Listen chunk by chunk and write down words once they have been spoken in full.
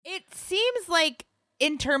it seems like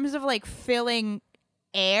in terms of like filling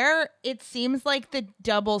air, it seems like the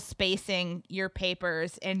double spacing your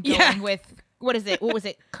papers and going with what is it? What was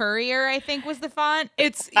it? Courier, I think, was the font.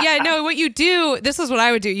 It's what you do, this is what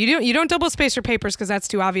I would do. You don't double space your papers because that's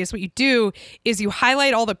too obvious. What you do is you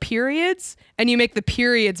highlight all the periods and you make the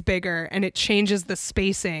periods bigger, and it changes the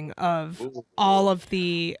spacing of all of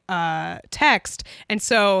the text. And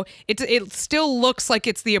so it still looks like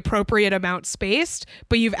it's the appropriate amount spaced,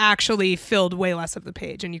 but you've actually filled way less of the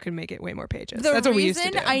page, and you can make it way more pages. That's what we used to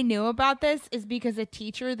do. The reason I knew about this is because a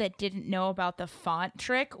teacher that didn't know about the font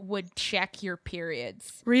trick would check your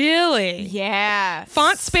periods. Really? Yeah.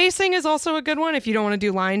 Font spacing is also a good one. If you don't want to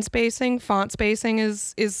do line spacing, font spacing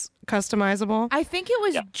is customizable. I think it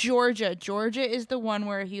was Georgia. Georgia is the one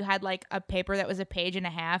where if you had like a paper that was a page and a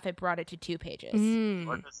half, it brought it to 2 pages.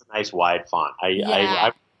 Georgia's a nice wide font.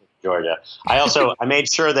 I Georgia. I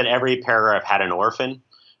made sure that every paragraph had an orphan,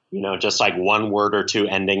 just like one word or two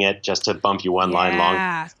ending it just to bump you one line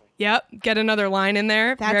long. Yep. Get another line in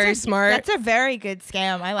there. Very smart. That's a very good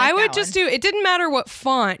scam. I would just do, it didn't matter what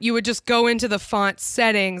font, you would just go into the font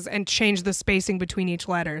settings and change the spacing between each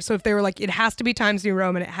letter. So if they were like, it has to be Times New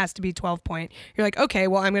Roman, it has to be 12 point, you're like, okay,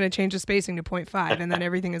 well, I'm going to change the spacing to 0.5, and then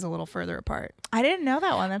everything is a little further apart. I didn't know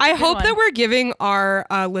that one. That's I hope that we're giving our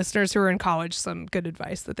listeners who are in college some good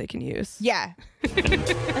advice that they can use. Yeah. I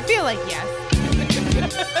feel like yes.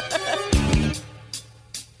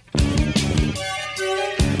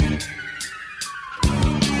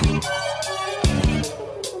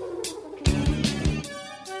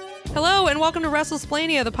 Hello and welcome to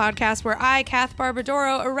WrestleSplania, the podcast where I, Kath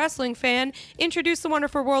Barbadoro, a wrestling fan, introduce the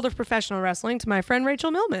wonderful world of professional wrestling to my friend Rachel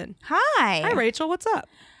Millman. Hi. Hi, Rachel. What's up?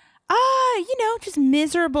 Just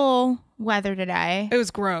miserable weather today. It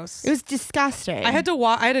was gross. It was disgusting. I had to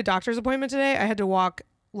walk. I had a doctor's appointment today. I had to walk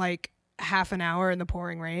like half an hour in the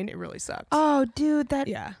pouring rain. It really sucked. Oh, dude, that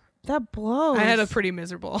blows. I had a pretty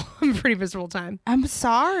miserable time. I'm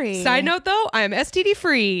sorry. Side note, though, I am STD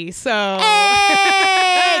free, so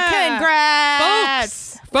hey,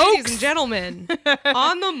 congrats, folks, ladies and gentlemen,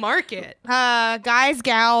 on the market, guys,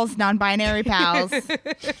 gals, non-binary pals.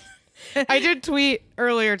 I did tweet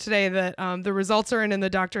earlier today that the results are in and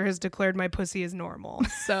the doctor has declared my pussy is normal.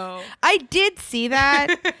 So I did see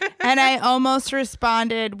that, and I almost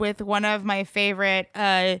responded with one of my favorite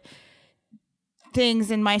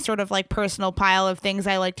things in my sort of like personal pile of things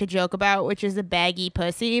I like to joke about, which is a baggy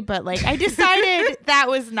pussy. But like, I decided that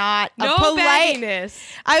was not a polite. Bagginess.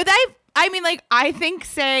 I mean, like, I think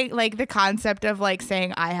saying like the concept of like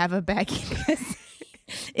saying I have a baggy pussy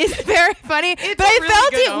is very funny, but I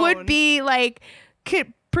felt it would be like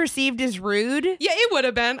perceived as rude. Yeah, it would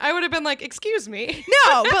have been. I would have been like, excuse me.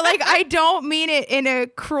 No, but like, I don't mean it in a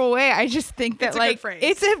cruel way. I just think that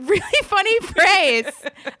it's a really funny phrase.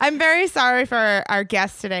 I'm very sorry for our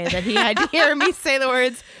guest today that he had to hear me say the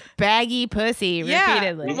words baggy pussy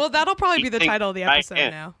repeatedly. Well, that'll probably be the title of the episode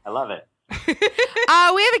now. I love it. We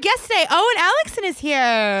have a guest today. Owen Alexson is here.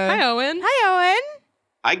 Hi, Owen. Hi, Owen.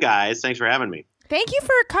 Hi, guys. Thanks for having me. Thank you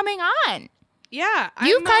for coming on. Yeah.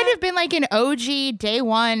 You've kind of been like an OG day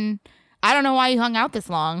one. I don't know why you hung out this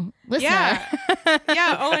long. Listener.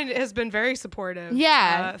 Yeah, Owen has been very supportive.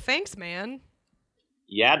 Yeah. Thanks, man.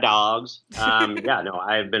 Yeah, dogs. I've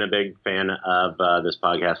been a big fan of this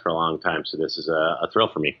podcast for a long time, so this is a thrill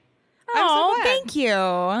for me. Oh, so thank you.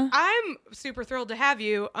 I'm super thrilled to have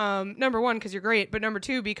you. Number one, because you're great, but number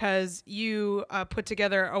two, because you put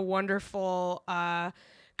together a wonderful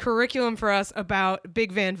curriculum for us about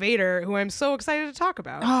Big Van Vader, who I'm so excited to talk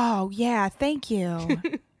about. Oh, yeah. Thank you.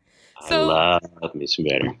 So, I love me some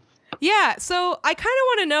Vader. Yeah. So I kind of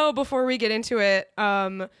want to know before we get into it,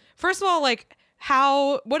 first of all, like,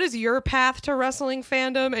 what is your path to wrestling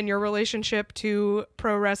fandom and your relationship to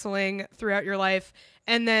pro wrestling throughout your life?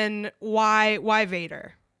 And then why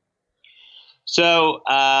Vader? So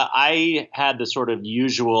I had the sort of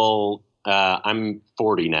usual, I'm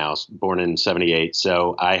 40 now, born in 78.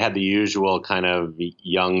 So I had the usual kind of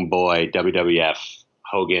young boy WWF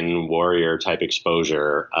Hogan Warrior type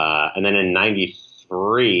exposure. And then in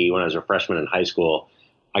 93, when I was a freshman in high school,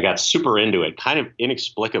 I got super into it kind of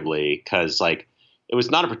inexplicably because like it was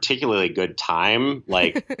not a particularly good time.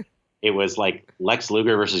 Like it was like Lex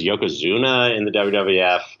Luger versus Yokozuna in the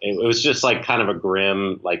WWF. It was just like kind of a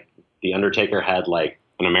grim, like the Undertaker had like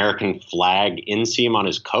an American flag inseam on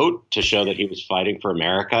his coat to show that he was fighting for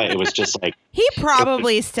America. It was just like he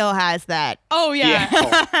probably still has that. Oh yeah,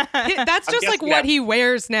 that's just like what he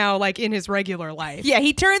wears now, like in his regular life. Yeah,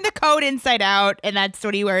 he turned the coat inside out, and that's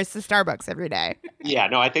what he wears to Starbucks every day. Yeah,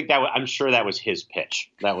 no, I think I'm sure that was his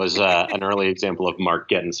pitch. That was an early example of Mark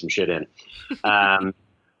getting some shit in.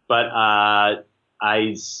 But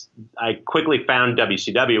I quickly found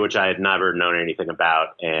WCW, which I had never known anything about,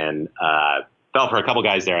 and fell for a couple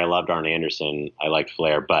guys there. I loved Arn Anderson. I liked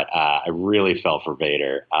Flair, but I really fell for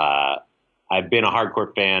Vader. I've been a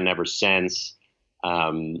hardcore fan ever since.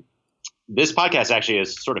 This podcast actually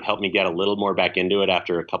has sort of helped me get a little more back into it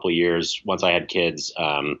after a couple of years. Once I had kids,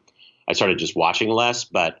 I started just watching less,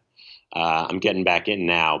 but I'm getting back in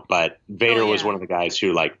now. But Vader was one of the guys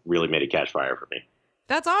who like really made it catch fire for me.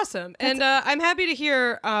 That's awesome. And I'm happy to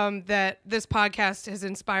hear that this podcast has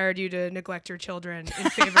inspired you to neglect your children in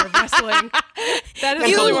favor of wrestling. That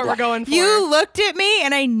is really what we're going for. You looked at me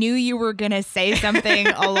and I knew you were going to say something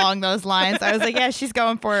along those lines. I was like, yeah, she's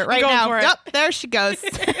going for it right now. Yep, there she goes.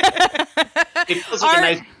 It feels like a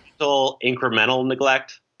nice little incremental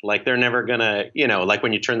neglect. Like they're never going to, like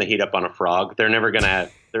when you turn the heat up on a frog, they're never going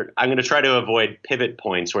to I'm going to try to avoid pivot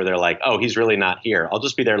points where they're like, oh, he's really not here. I'll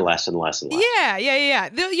just be there less and less and less. Yeah.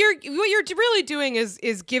 What you're really doing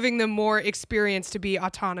is giving them more experience to be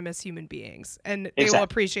autonomous human beings, and they will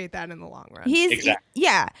appreciate that in the long run.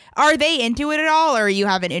 Yeah. Are they into it at all, or you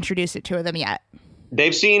haven't introduced it to them yet?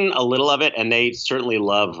 They've seen a little of it, and they certainly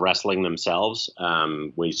love wrestling themselves.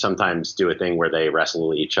 We sometimes do a thing where they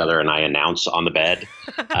wrestle each other, and I announce on the bed.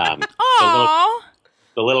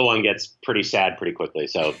 The little one gets pretty sad pretty quickly,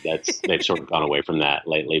 so they've sort of gone away from that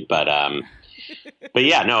lately. But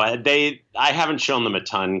yeah, no, I haven't shown them a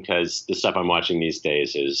ton because the stuff I'm watching these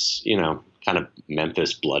days is kind of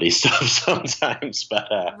Memphis bloody stuff sometimes.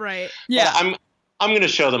 But right, yeah, but I'm going to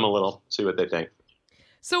show them a little, see what they think.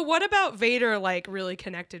 So, what about Vader like really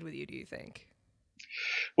connected with you? Do you think?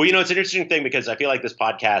 Well, it's an interesting thing because I feel like this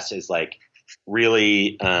podcast is like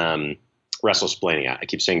really. WrestleSplainia. I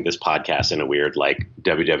keep saying this podcast in a weird like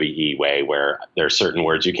WWE way where there are certain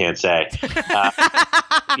words you can't say.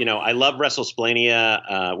 I love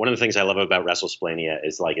WrestleSplainia. One of the things I love about WrestleSplainia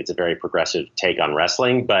is like it's a very progressive take on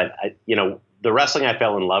wrestling. But the wrestling I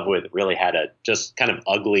fell in love with really had a just kind of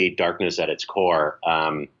ugly darkness at its core,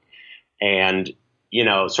 and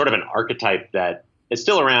sort of an archetype that is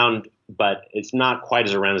still around, but it's not quite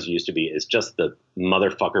as around as it used to be. It's just the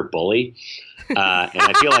motherfucker bully, and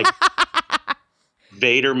I feel like.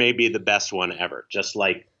 Vader may be the best one ever. Just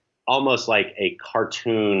like almost like a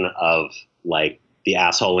cartoon of like the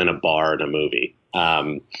asshole in a bar in a movie.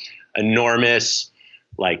 Enormous,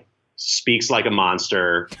 like speaks like a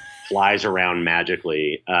monster, flies around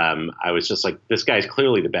magically. I was just like, this guy's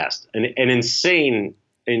clearly the best. And insane,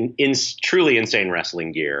 truly insane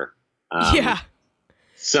wrestling gear.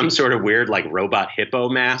 Some sort of weird like robot hippo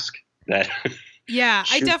mask that. Yeah,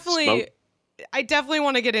 I definitely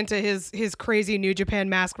want to get into his crazy New Japan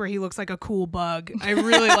mask where he looks like a cool bug. I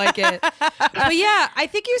really like it. But yeah, I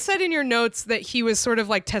think you said in your notes that he was sort of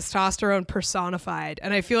like testosterone personified.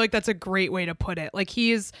 And I feel like that's a great way to put it. Like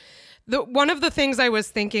he's one of the things I was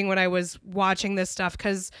thinking when I was watching this stuff,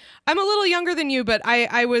 because I'm a little younger than you, but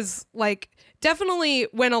I was like definitely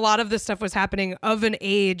when a lot of this stuff was happening of an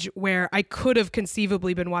age where I could have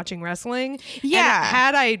conceivably been watching wrestling. Yeah. And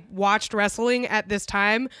had I watched wrestling at this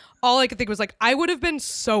time, all I could think was like, I would have been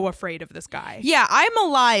so afraid of this guy. Yeah, I'm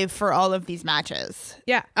alive for all of these matches.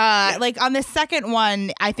 Yeah. Like on the second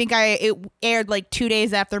one, I think it aired like 2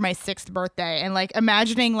 days after my 6th birthday. And like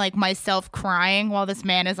imagining like myself crying while this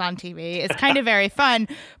man is on TV is kind of very fun.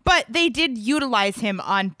 But they did utilize him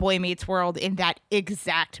on Boy Meets World in that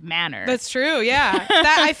exact manner. That's true. Yeah.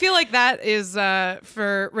 I feel like that is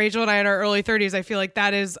for Rachel and I in our early 30s. I feel like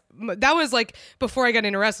that was like before I got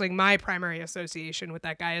into wrestling, my primary association with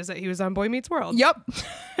that guy is that he was on Boy Meets World. Yep.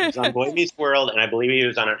 He was on Boy Meets World, and I believe he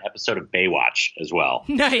was on an episode of Baywatch as well.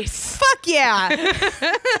 Nice. Fuck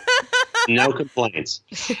yeah. No complaints.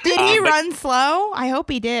 Did he run slow? I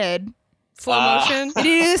hope he did. Slow motion? Did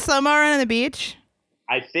he do the slow-mo run on the beach?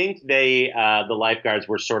 I think the lifeguards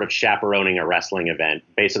were sort of chaperoning a wrestling event.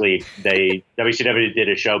 Basically, WCW did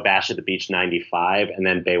a show, Bash at the Beach 95, and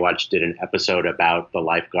then Baywatch did an episode about the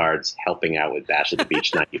lifeguards helping out with Bash at the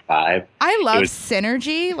Beach 95. I love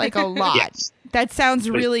synergy, like a lot. Yes. That sounds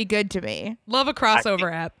really good to me. Love a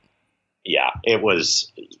crossover app. Yeah, it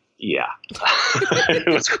was. Yeah,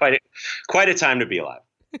 it was quite a time to be alive.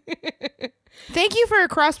 Thank you for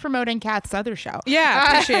cross-promoting Kath's other show.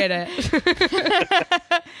 Yeah, appreciate it.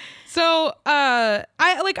 So, I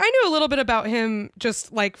knew a little bit about him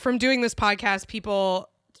just like from doing this podcast. People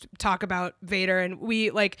talk about Vader, and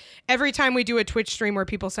we like every time we do a Twitch stream where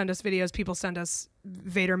people send us videos, people send us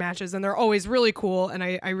Vader matches, and they're always really cool. And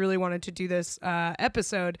I really wanted to do this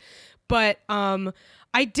episode, but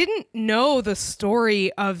I didn't know the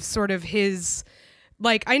story of sort of his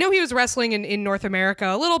like, I know he was wrestling in North America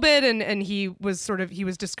a little bit, and he was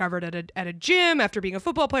discovered at a gym after being a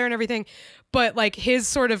football player and everything. But like his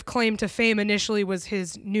sort of claim to fame initially was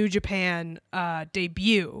his New Japan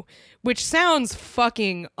debut, which sounds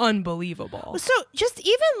fucking unbelievable. So just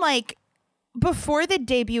even like before the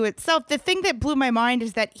debut itself, the thing that blew my mind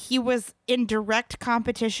is that he was in direct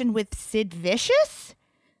competition with Sid Vicious.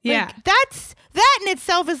 Yeah. Like, that in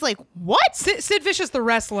itself is like, what? Sid Vicious, the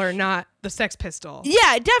wrestler, not the Sex Pistol.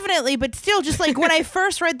 Yeah, definitely. But still, just like when I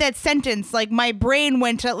first read that sentence, like my brain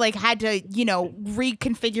went to like, had to,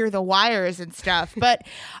 reconfigure the wires and stuff. But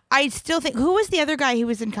I still think, who was the other guy he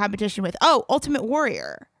was in competition with? Oh, Ultimate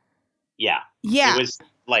Warrior. Yeah. Yeah. It was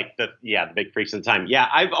like the big freaks of the time. Yeah.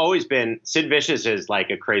 I've always been, Sid Vicious is like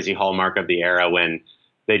a crazy hallmark of the era when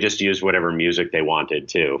they just used whatever music they wanted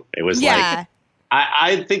to. It was like,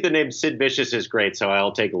 I think the name Sid Vicious is great, so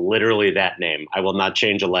I'll take literally that name. I will not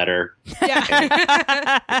change a letter.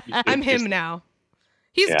 Yeah. I'm him now.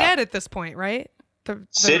 He's dead at this point, right?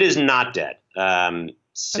 Sid is not dead.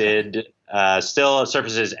 Sid still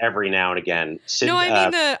surfaces every now and again. Sid, no,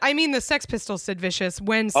 I mean the Sex Pistols Sid Vicious.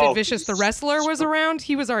 When Sid Vicious the wrestler was around,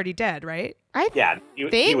 he was already dead, right?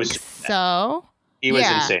 He was so. He was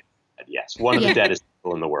insane. Yes, one of the deadest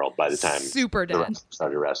people in the world by the time super dead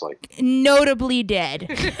started wrestling. Notably dead.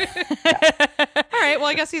 All right, well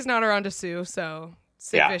I guess he's not around to sue, so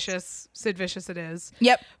Sid Vicious it is.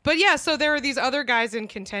 Yep. But yeah, so there were these other guys in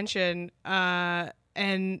contention, and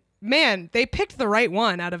man, they picked the right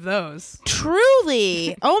one out of those.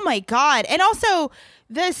 Truly. Oh my God. And also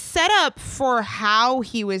the setup for how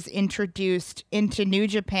he was introduced into New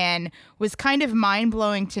Japan was kind of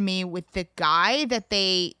mind-blowing to me with the guy that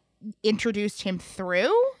they introduced him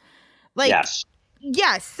through. Like,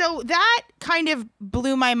 yes. So that kind of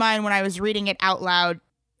blew my mind when I was reading it out loud.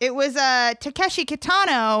 It was Takeshi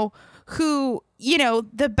Kitano, who,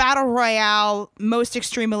 the Battle Royale Most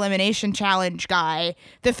Extreme Elimination Challenge guy.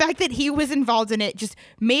 The fact that he was involved in it just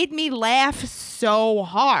made me laugh so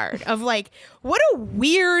hard of like, what a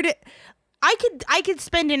weird... I could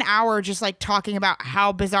spend an hour just like talking about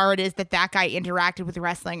how bizarre it is that guy interacted with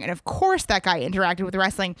wrestling, and of course that guy interacted with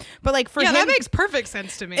wrestling. But like for him, that makes perfect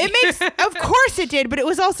sense to me. It makes, of course it did, but it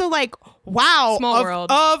was also like, wow, small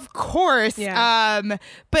world, of course. Yeah.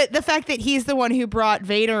 But the fact that he's the one who brought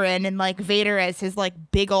Vader in, and like Vader as his like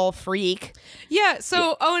big ol' freak. Yeah.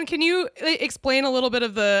 So Owen, can you explain a little bit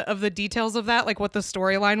of the details of that, like what the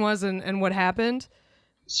storyline was and what happened?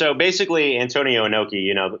 So basically, Antonio Inoki,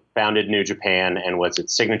 founded New Japan and was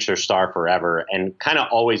its signature star forever, and kind of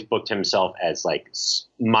always booked himself as like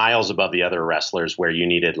miles above the other wrestlers, where you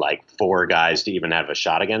needed like 4 guys to even have a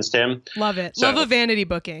shot against him. Love it. Love a vanity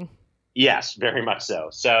booking. Yes, very much so.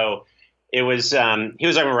 So it was he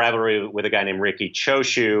was having a rivalry with a guy named Riki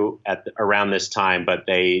Choshu around this time, but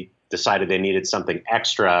they decided they needed something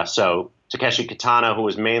extra. So Takeshi Kitano, who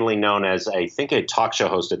was mainly known as, I think, a talk show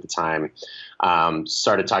host at the time,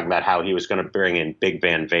 started talking about how he was going to bring in Big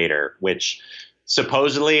Van Vader, which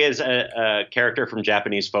supposedly is a character from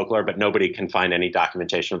Japanese folklore, but nobody can find any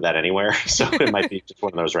documentation of that anywhere. So it might be just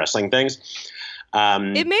one of those wrestling things.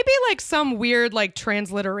 It may be like some weird like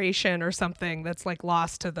transliteration or something that's like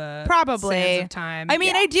lost to the sands of time. I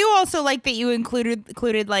mean, I do also like that you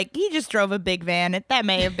included like he just drove a big van. That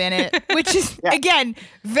may have been it, which is again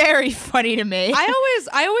very funny to me.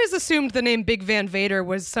 I always assumed the name Big Van Vader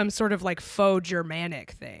was some sort of like faux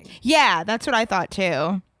Germanic thing. Yeah, that's what I thought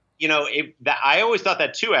too. I always thought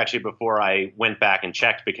that too, actually, before I went back and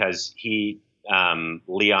checked, because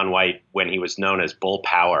Leon White, when he was known as Bull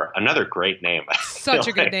Power, another great name. Such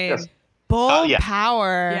a good name. Bull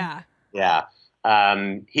Power. Yeah.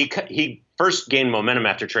 He first gained momentum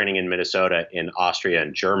after training in Minnesota, in Austria,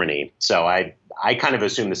 and Germany. So I kind of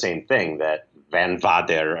assumed the same thing, that Van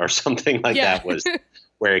Vader or something like that was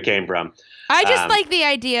where he came from. I just like the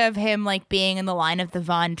idea of him like being in the line of the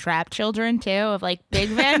Von Trapp children too, of like Big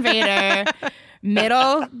Van Vader,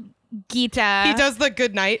 middle Gita. He does the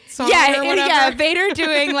good night song. Yeah, Vader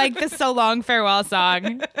doing like the So Long Farewell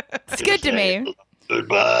song. It's good to me.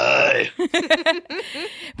 Goodbye.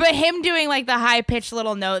 But him doing like the high pitched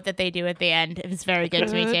little note that they do at the end is very good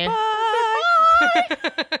to me too.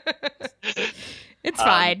 It's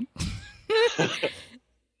fine.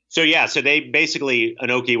 So they basically,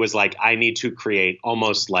 Inoki was like, I need to create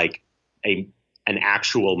almost like an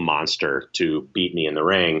actual monster to beat me in the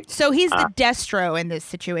ring. So he's the Destro in this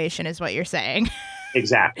situation, is what you're saying.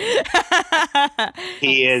 Exactly.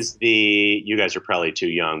 He is you guys are probably too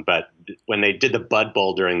young, but when they did the Bud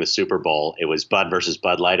Bowl during the Super Bowl, it was Bud versus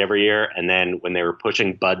Bud Light every year. And then when they were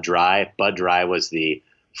pushing Bud Dry was the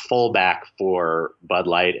fullback for Bud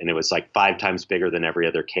Light, and it was like 5 times bigger than every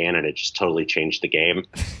other can, and it just totally changed the game.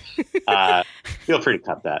 Feel free to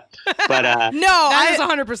cut that. But no, that is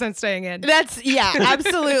 100% staying in. That's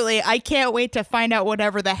absolutely. I can't wait to find out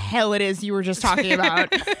whatever the hell it is you were just talking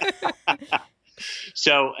about.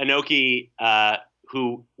 So Inoki,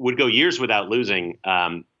 who would go years without losing,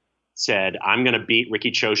 said, "I'm going to beat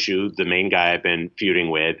Riki Choshu, the main guy I've been feuding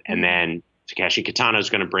with, and then Takeshi Kitano is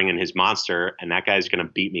going to bring in his monster, and that guy's going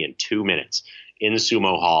to beat me in 2 minutes in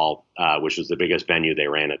Sumo Hall," which was the biggest venue they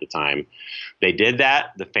ran at the time. They did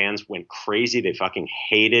that. The fans went crazy. They fucking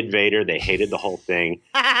hated Vader. They hated the whole thing.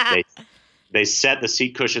 They set the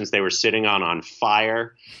seat cushions they were sitting on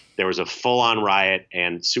fire. There was a full-on riot,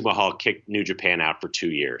 and Sumo Hall kicked New Japan out for 2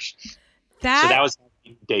 years. So that was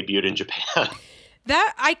debuted in Japan.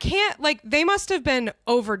 That I can't, like, they must have been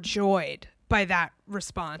overjoyed by that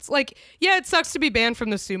response. Like, yeah, it sucks to be banned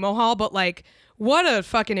from the Sumo Hall, but like, what a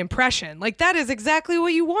fucking impression. Like, that is exactly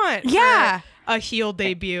what you want. Yeah. A heel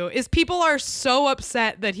debut is people are so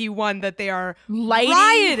upset that he won that they are lighting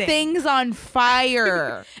rioting things on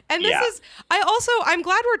fire. And this is, I'm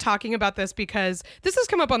glad we're talking about this because this has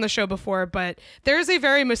come up on the show before, but there is a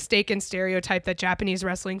very mistaken stereotype that Japanese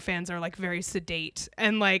wrestling fans are like very sedate.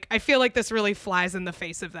 And like, I feel like this really flies in the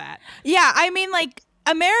face of that. Yeah. I mean, like,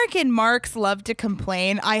 American marks love to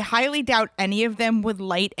complain. I highly doubt any of them would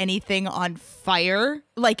light anything on fire,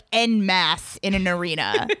 like en masse in an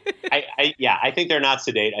arena. I think they're not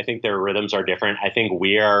sedate. I think their rhythms are different. I think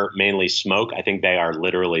we are mainly smoke. I think they are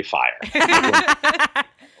literally fire.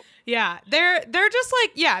 Yeah, they're just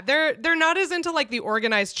like, yeah, they're not as into like the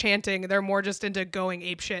organized chanting. They're more just into going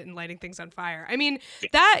apeshit and lighting things on fire. I mean,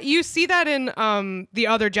 that you see that in the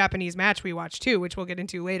other Japanese match we watched too, which we'll get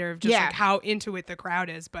into later, of just like how into it the crowd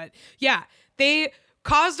is. But yeah, they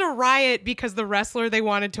caused a riot because the wrestler they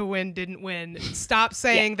wanted to win didn't win. Stop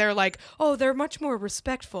saying they're like, oh, they're much more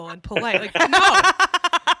respectful and polite. Like, no.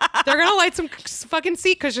 They're going to light some fucking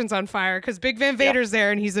seat cushions on fire because Big Van Vader's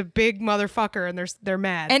there and he's a big motherfucker and they're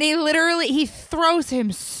mad. And he throws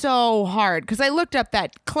him so hard because I looked up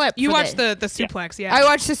that clip. You watched the suplex, yeah. I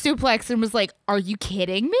watched the suplex and was like, are you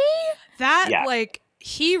kidding me? Like,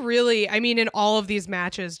 he really, I mean, in all of these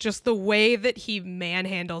matches, just the way that he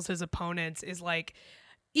manhandles his opponents is like,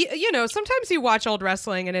 you know, sometimes you watch old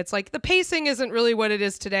wrestling and it's like the pacing isn't really what it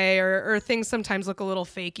is today or things sometimes look a little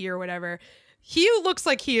fakey or whatever. He looks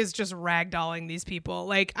like he is just ragdolling these people.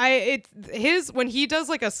 Like when he does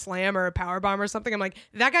like a slam or a power bomb or something, I'm like,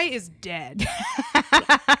 that guy is dead.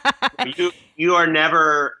 You are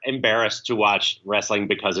never embarrassed to watch wrestling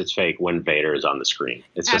because it's fake when Vader is on the screen.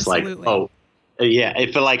 It's just Absolutely. Like, oh, yeah.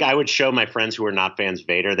 If like I would show my friends who are not fans of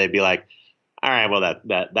Vader, they'd be like, all right, well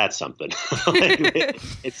that's something.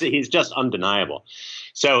 He's just undeniable.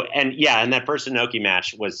 So, and that first Inoki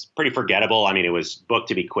match was pretty forgettable. I mean, it was booked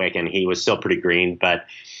to be quick and he was still pretty green, but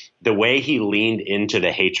the way he leaned into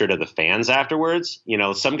the hatred of the fans afterwards, you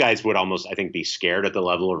know, some guys would almost, I think, be scared at the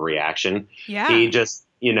level of reaction. Yeah. He just,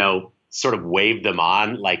 you know, sort of waved them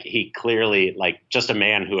on. Like he clearly, like just a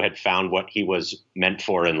man who had found what he was meant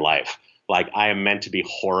for in life. Like, I am meant to be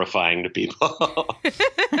horrifying to people.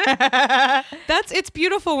 It's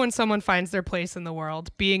beautiful when someone finds their place in the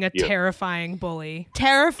world, being a terrifying bully.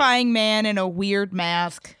 Terrifying man in a weird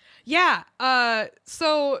mask. Yeah.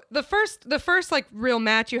 So the first like real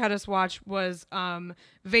match you had us watch was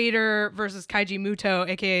Vader versus Keiji Muto,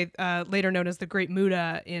 aka later known as the Great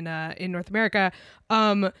Muta in North America.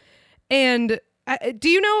 And do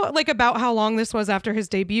you know like about how long this was after his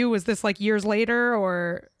debut? Was this like years later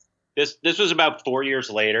or? This was about 4 years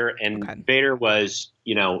later, and Vader was,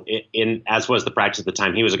 you know, in as was the practice at the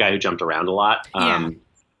time, he was a guy who jumped around a lot.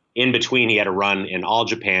 In between, he had a run in All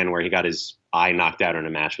Japan where he got his eye knocked out in a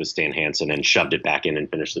match with Stan Hansen and shoved it back in and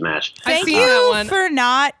finished the match. Thank you for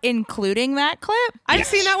not including that clip. I've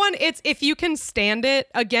seen that one. It's if you can stand it,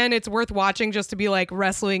 again, it's worth watching just to be like,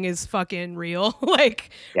 wrestling is fucking real. Like,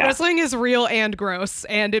 wrestling is real and gross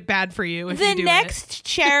and bad for you if you do it. The next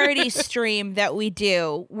charity stream that we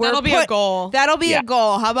do, that'll be a goal. That'll be a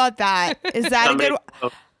goal. How about that? Is that a good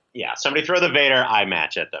one? Yeah, somebody throw the Vader eye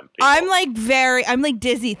match at them. People. I'm like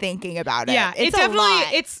dizzy thinking about it. Yeah, it's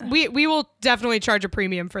definitely we will definitely charge a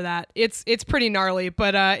premium for that. It's pretty gnarly,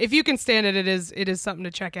 but if you can stand it, it is something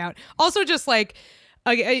to check out. Also, just like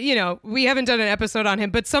you know, we haven't done an episode on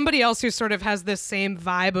him, but somebody else who sort of has this same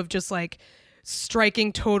vibe of just like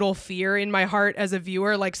striking total fear in my heart as a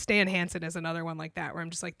viewer. Like Stan Hansen is another one like that, where I'm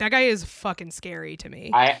just like, that guy is fucking scary to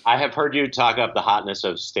me. I have heard you talk up the hotness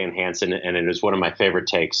of Stan Hansen, and it is one of my favorite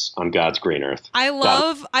takes on God's green earth. I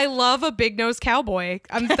love a big nosed cowboy.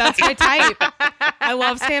 That's my type. I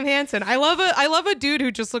love Stan Hansen. I love a dude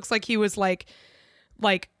who just looks like he was like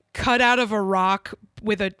cut out of a rock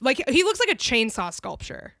with he looks like a chainsaw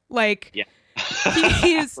sculpture. Like, yeah.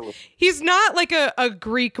 He's not like a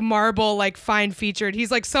Greek marble, like fine featured.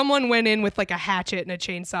 He's like someone went in with like a hatchet and a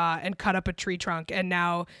chainsaw and cut up a tree trunk, and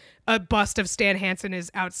now a bust of Stan Hansen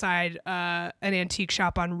is outside an antique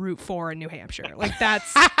shop on Route 4 in New Hampshire. Like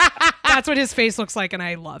that's what his face looks like, and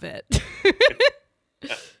I love it.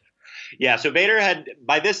 Yeah, so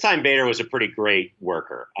by this time Bader was a pretty great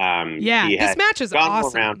worker. This match is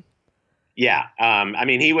awesome. Yeah, I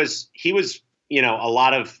mean he was. You know, a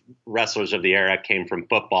lot of wrestlers of the era came from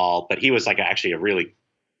football, but he was like actually a really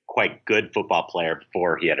quite good football player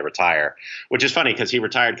before he had to retire, which is funny because he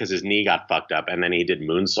retired because his knee got fucked up, and then he did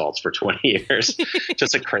moonsaults for 20 years.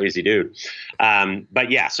 Just a crazy dude. But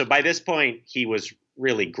yeah, so by this point he was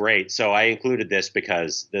really great. So I included this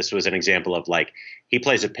because this was an example of like he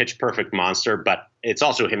plays a pitch perfect monster, but it's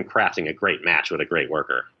also him crafting a great match with a great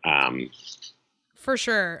worker. For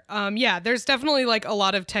sure. Yeah, there's definitely like a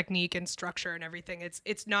lot of technique and structure and everything.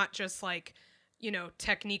 It's not just like, you know,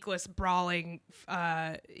 techniqueless brawling.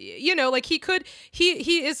 You know, like he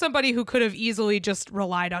is somebody who could have easily just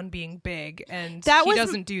relied on being big, and he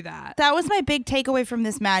doesn't do that. That was my big takeaway from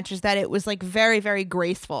this match, is that it was like very, very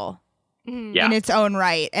graceful in its own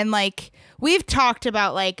right. And like we've talked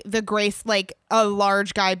about like the grace, like a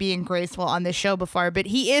large guy being graceful on this show before, but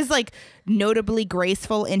he is like notably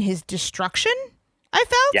graceful in his destruction, I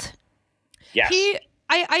felt. Yeah. Yes.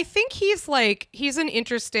 I think he's an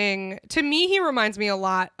interesting, to me, he reminds me a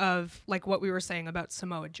lot of like what we were saying about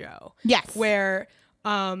Samoa Joe. Yes. Where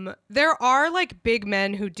there are like big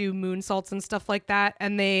men who do moonsaults and stuff like that,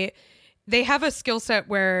 and they have a skill set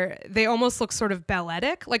where they almost look sort of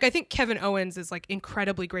balletic. Like I think Kevin Owens is like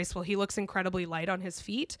incredibly graceful. He looks incredibly light on his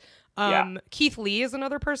feet. Keith Lee is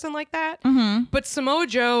another person like that. Mm-hmm. But Samoa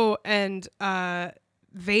Joe and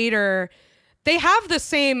Vader, they have the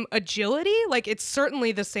same agility. Like it's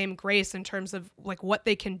certainly the same grace in terms of like what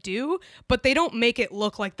they can do, but they don't make it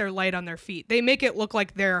look like they're light on their feet. They make it look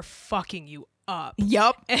like they're fucking you up.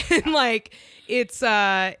 Yup. And like it's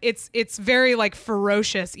very like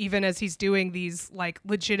ferocious, even as he's doing these like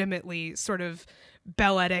legitimately sort of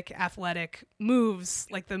balletic athletic moves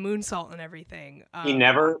like the moonsault and everything. He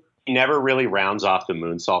never really rounds off the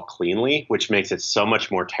moonsault cleanly, which makes it so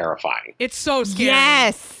much more terrifying. It's so scary.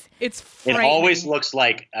 Yes. It's frightening. It always looks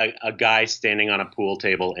like a guy standing on a pool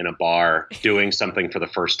table in a bar doing something for the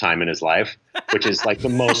first time in his life, which is like the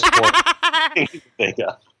most thing to think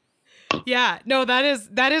of. Yeah, no, that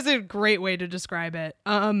is a great way to describe it.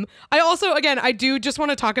 I also, again, I do just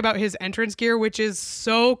want to talk about his entrance gear, which is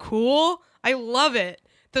so cool. I love it.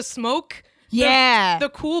 The smoke. Yeah. The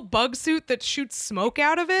cool bug suit that shoots smoke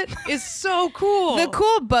out of it is so cool. The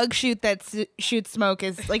cool bug shoot that shoots smoke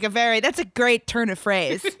is like that's a great turn of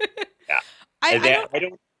phrase. Yeah.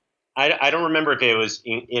 I don't remember if it was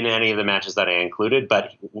in any of the matches that I included,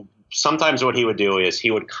 but sometimes what he would do is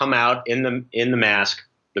he would come out in the mask.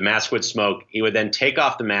 The mask would smoke. He would then take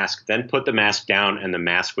off the mask, then put the mask down, and the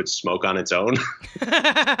mask would smoke on its own.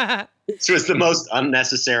 This was the most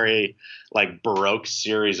unnecessary, like, Baroque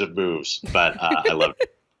series of moves, but I love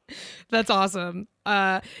it. That's awesome.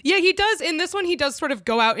 Yeah, he does. In this one, he does sort of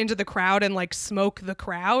go out into the crowd and, like, smoke the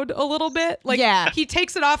crowd a little bit. Like, yeah. He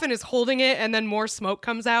takes it off and is holding it, and then more smoke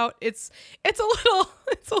comes out. It's a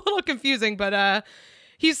little confusing, but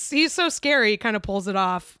he's so scary, he kind of pulls it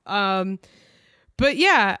off. But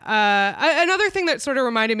yeah, another thing that sort of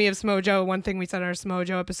reminded me of Samoa Joe, one thing we said in our Samoa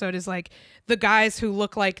Joe episode is like the guys who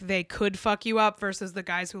look like they could fuck you up versus the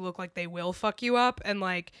guys who look like they will fuck you up. And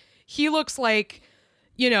like, he looks like,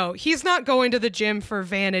 you know, he's not going to the gym for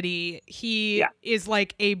vanity. He is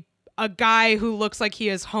like a guy who looks like he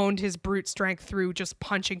has honed his brute strength through just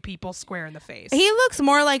punching people square in the face. He looks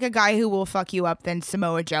more like a guy who will fuck you up than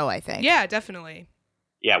Samoa Joe, I think. Yeah, definitely.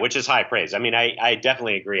 Yeah, which is high praise. I mean, I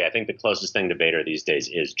definitely agree. I think the closest thing to Vader these days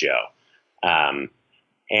is Joe.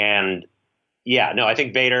 And yeah, no, I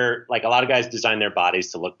think Vader, like a lot of guys design their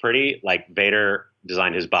bodies to look pretty. Like Vader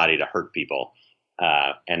designed his body to hurt people.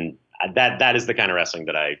 And that is the kind of wrestling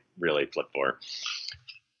that I really flip for.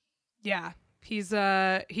 Yeah, he's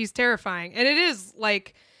terrifying. And it is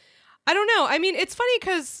like, I don't know. I mean, it's funny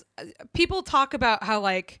because people talk about how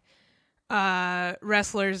like,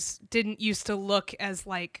 wrestlers didn't used to look as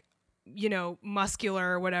like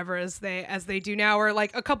muscular or whatever as they do now, or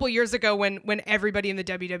like a couple years ago when everybody in the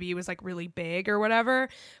WWE was like really big or whatever.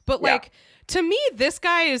 But like to me, this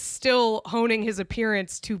guy is still honing his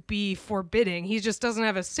appearance to be forbidding. He just doesn't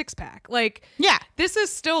have a six pack. Like, this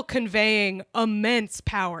is still conveying immense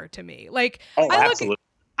power to me. Like, absolutely.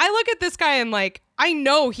 I look at this guy and like, I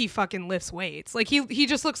know he fucking lifts weights. Like he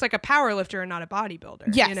just looks like a power lifter and not a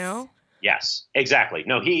bodybuilder. Yes. You know? Yes, exactly.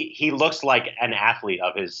 No, he looks like an athlete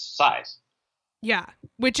of his size. Yeah,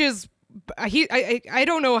 which is I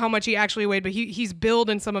don't know how much he actually weighed, but he's billed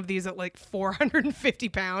in some of these at like 450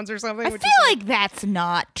 pounds or something. I feel like that's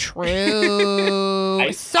not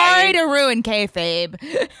true. Sorry to ruin kayfabe.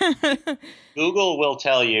 Google will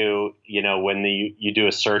tell you, when you do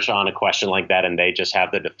a search on a question like that and they just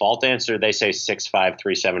have the default answer, they say 6'5",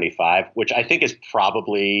 375, which I think is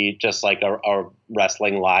probably just like a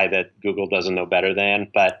wrestling lie that Google doesn't know better than.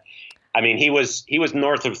 But I mean, he was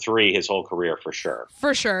north of 3 his whole career for sure.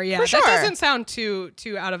 For sure, yeah. That doesn't sound too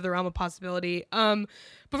out of the realm of possibility. Before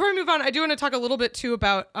we move on, I do want to talk a little bit too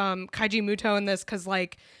about Keiji Muto in this, because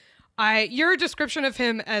like your description of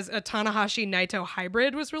him as a Tanahashi Naito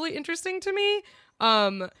hybrid was really interesting to me.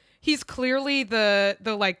 He's clearly the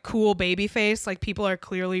like cool baby face. Like people are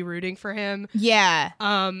clearly rooting for him. Yeah.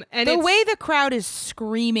 And the way the crowd is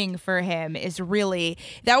screaming for him is really,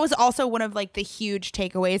 that was also one of like the huge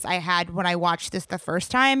takeaways I had when I watched this the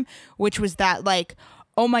first time, which was that like,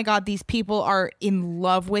 oh my God, these people are in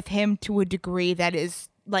love with him to a degree that is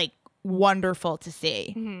like wonderful to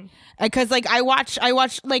see. Because like I watch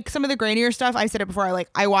like some of the grainier stuff. I said it before,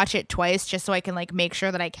 I watch it twice just so I can like make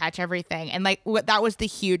sure that I catch everything. And like that was the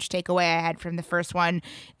huge takeaway I had from the first one,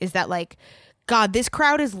 is that like, God, this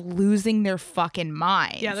crowd is losing their fucking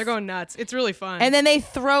minds. Yeah, they're going nuts. It's really fun. And then they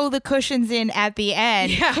throw the cushions in at the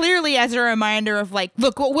end, clearly as a reminder of like,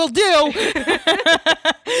 look what we'll do.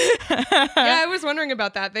 I was wondering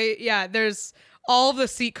about that. There's all of the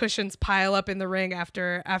seat cushions pile up in the ring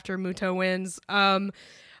after Muto wins.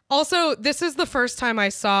 Also, this is the first time I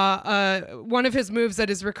saw one of his moves that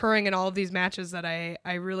is recurring in all of these matches that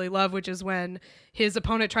I really love, which is when his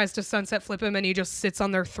opponent tries to sunset flip him and he just sits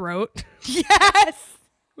on their throat. Yes!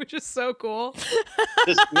 Which is so cool.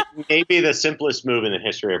 This may be the simplest move in the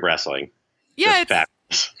history of wrestling. Yeah,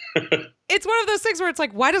 it's one of those things where it's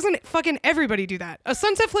like, why doesn't fucking everybody do that? A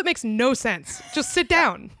sunset flip makes no sense. Just sit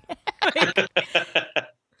down. Like,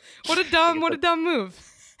 what a dumb move.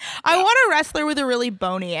 I want a wrestler with a really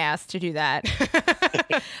bony ass to do that.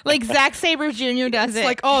 Like Zack Sabre Jr. does it. It's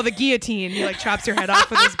like, the guillotine. He like chops your head off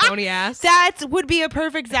with his bony ass. That would be a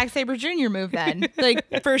perfect Zack Sabre Jr. move then.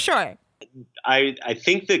 Like, for sure. I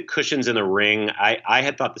think the cushions in the ring, I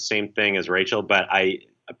had thought the same thing as Rachel, but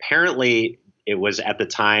apparently it was at the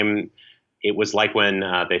time, it was like when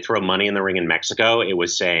they throw money in the ring in Mexico, it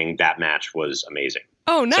was saying that match was amazing.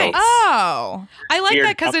 Oh, nice. So, I like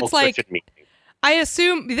that because it's like, I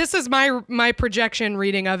assume this is my projection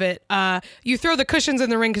reading of it. You throw the cushions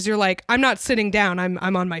in the ring because you're like, I'm not sitting down.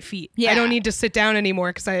 I'm on my feet. Yeah. I don't need to sit down anymore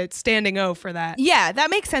because it's standing O for that. Yeah,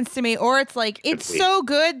 that makes sense to me. Or it's like, it's so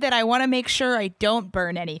good that I want to make sure I don't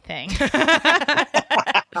burn anything.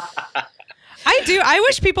 I do. I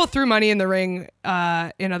wish people threw money in the ring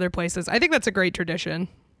in other places. I think that's a great tradition.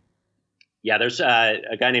 Yeah, there's a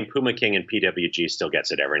guy named Puma King in PWG still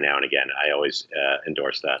gets it every now and again. I always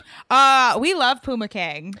endorse that. We love Puma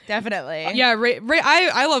King, definitely. Yeah,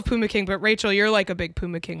 I love Puma King, but Rachel, you're like a big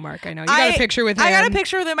Puma King mark. I know. You got a picture with him. I got a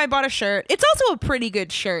picture with him. I bought a shirt. It's also a pretty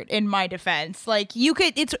good shirt in my defense. Like he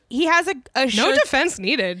has a shirt. No defense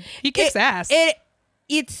needed. He kicks ass.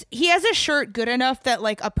 He has a shirt good enough that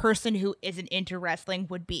like a person who isn't into wrestling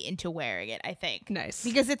would be into wearing it, I think. Nice.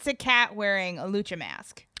 Because it's a cat wearing a lucha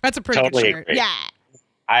mask. That's a pretty good shirt. Agree. Yeah.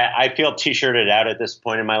 I feel t-shirted out at this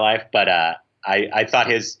point in my life, but I thought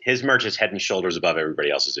his merch is head and shoulders above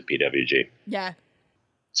everybody else's at PWG. Yeah.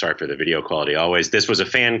 Sorry for the video quality always. This was a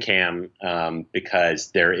fan cam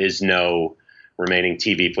because there is no remaining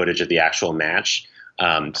TV footage of the actual match.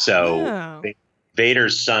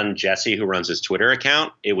 Vader's son, Jesse, who runs his Twitter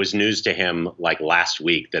account, it was news to him like last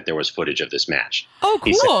week that there was footage of this match. Oh,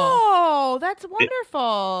 cool. That's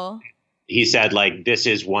wonderful. He said, like, this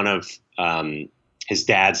is one of his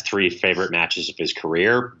dad's 3 favorite matches of his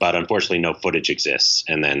career, but unfortunately no footage exists.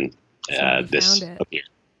 And then this appeared.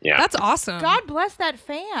 Yeah. That's awesome. God bless that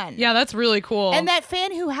fan. Yeah, that's really cool. And that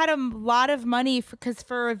fan who had a lot of money because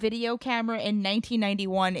for a video camera in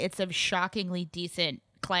 1991, it's of shockingly decent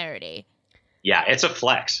clarity. Yeah, it's a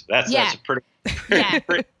flex. That's a pretty. Yeah.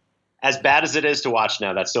 as bad as it is to watch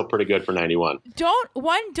now, that's still pretty good for 91.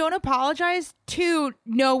 Don't apologize. 2,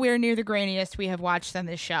 nowhere near the grainiest we have watched on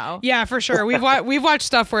this show. Yeah, for sure. We've watched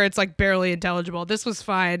stuff where it's like barely intelligible. This was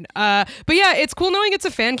fine. But yeah, it's cool knowing it's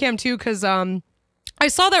a fan cam too, because I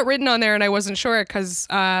saw that written on there and I wasn't sure because,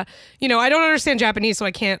 I don't understand Japanese, so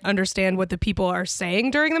I can't understand what the people are saying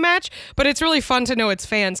during the match. But it's really fun to know it's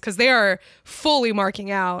fans because they are fully marking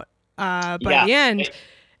out by the end.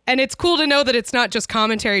 And it's cool to know that it's not just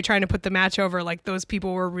commentary trying to put the match over. Like, those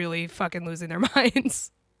people were really fucking losing their minds.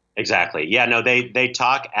 Exactly. Yeah, no, they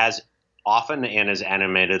talk as often and as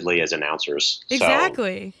animatedly as announcers.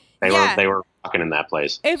 Exactly. So they were fucking in that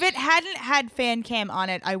place. If it hadn't had fan cam on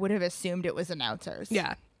it, I would have assumed it was announcers.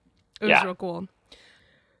 Yeah. It was real cool.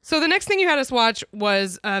 So the next thing you had us watch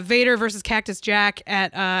was Vader versus Cactus Jack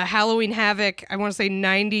at Halloween Havoc, I want to say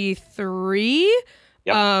 93.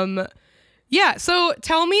 Yep. Yeah, so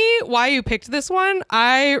tell me why you picked this one.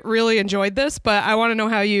 I really enjoyed this, but I want to know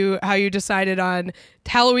how you decided on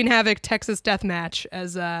Halloween Havoc Texas Death Match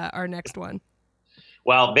as our next one.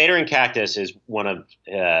 Well, Vader and Cactus is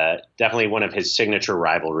definitely one of his signature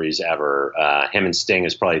rivalries ever. Him and Sting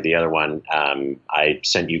is probably the other one. I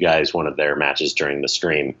sent you guys one of their matches during the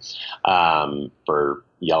stream for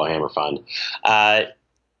Yellowhammer Fund.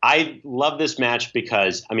 I love this match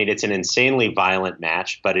because, I mean, it's an insanely violent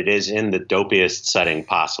match, but it is in the dopiest setting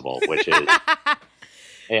possible, which is,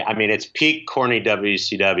 I mean, it's peak corny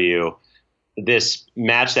WCW. This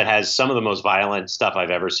match that has some of the most violent stuff I've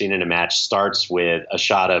ever seen in a match starts with a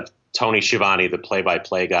shot of Tony Schiavone, the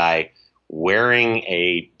play-by-play guy, wearing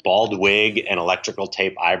a bald wig and electrical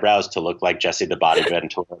tape eyebrows to look like Jesse the Body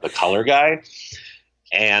Ventura, the color guy.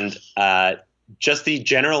 And, just the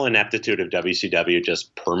general ineptitude of WCW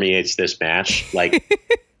just permeates this match. Like,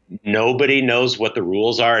 nobody knows what the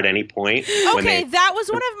rules are at any point. Okay, that was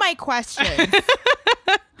one of my questions.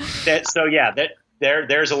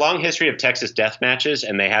 There's a long history of Texas death matches,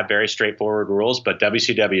 and they have very straightforward rules, but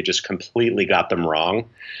WCW just completely got them wrong.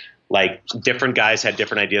 Like, different guys had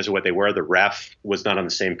different ideas of what they were. The ref was not on the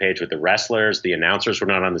same page with the wrestlers. The announcers were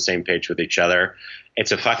not on the same page with each other.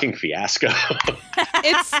 It's a fucking fiasco.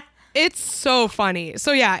 It's so funny.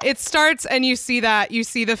 So yeah, it starts and you see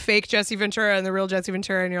the fake Jesse Ventura and the real Jesse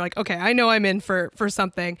Ventura, and you're like, okay, I know I'm in for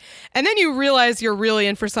something. And then you realize you're really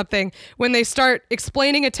in for something when they start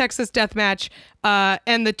explaining a Texas death match,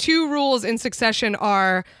 and the 2 rules in succession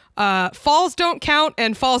are falls don't count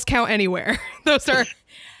and falls count anywhere. Those are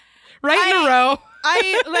right in a row.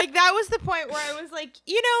 That was the point where I was like,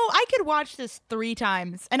 I could watch this 3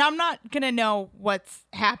 times and I'm not going to know what's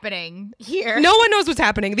happening here. No one knows what's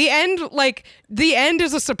happening. The end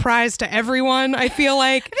is a surprise to everyone, I feel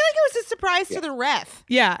like. I feel like it was a surprise to the ref.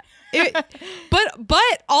 Yeah.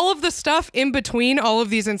 But all of the stuff in between all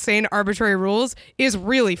of these insane arbitrary rules is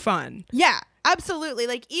really fun. Yeah. Absolutely.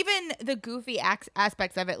 Like, even the goofy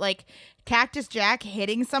aspects of it, like Cactus Jack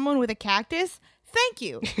hitting someone with a cactus. Thank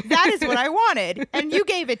you. That is what I wanted. And you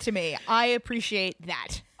gave it to me. I appreciate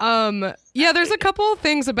that. Yeah, there's a couple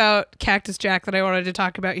things about Cactus Jack that I wanted to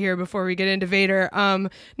talk about here before we get into Vader.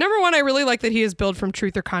 Number one, I really like that he is billed from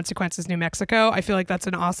Truth or Consequences, New Mexico. I feel like that's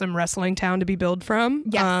an awesome wrestling town to be billed from.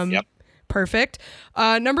 Yes. Yep. Perfect.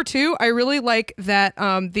 Number two, I really like that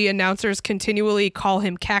the announcers continually call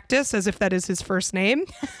him Cactus as if that is his first name.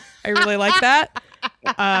 I really like that.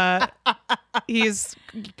 He's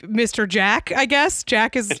Mr. Jack, I guess.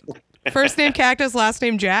 Jack is first name Cactus, last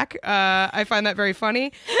name Jack. I find that very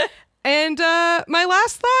funny. And my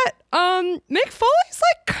last thought, Mick Foley's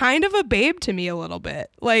like kind of a babe to me a little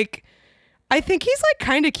bit. Like, I think he's like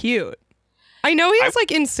kind of cute. I know he has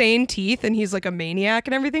like insane teeth and he's like a maniac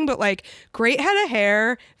and everything, but like great head of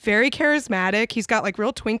hair, very charismatic. He's got like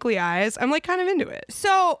real twinkly eyes. I'm like kind of into it.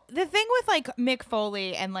 So the thing with like Mick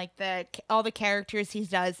Foley and like all the characters he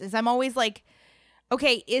does is I'm always like,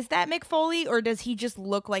 okay, is that Mick Foley or does he just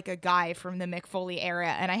look like a guy from the Mick Foley era?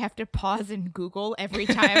 And I have to pause and Google every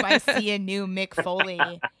time I see a new Mick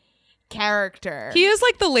Foley character. He is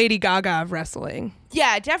like the Lady Gaga of wrestling.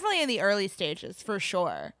 Yeah, definitely in the early stages for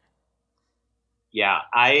sure. Yeah,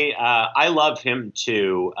 I love him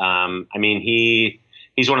too. I mean,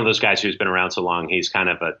 he's one of those guys who's been around so long. He's kind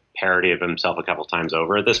of a parody of himself a couple times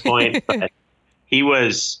over at this point. But he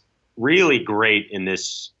was really great in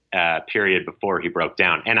this period before he broke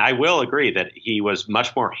down. And I will agree that he was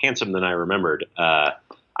much more handsome than I remembered. I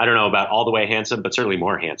don't know about all the way handsome, but certainly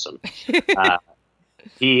more handsome.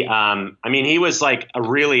 He was like a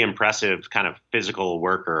really impressive kind of physical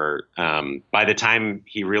worker. By the time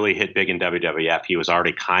he really hit big in WWF, he was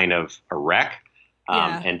already kind of a wreck,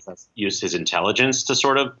 and used his intelligence to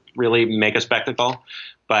sort of really make a spectacle.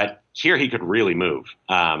 But here he could really move.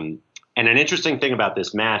 And an interesting thing about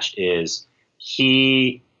this match is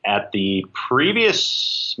he, at the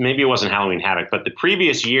previous, maybe it wasn't Halloween Havoc, but the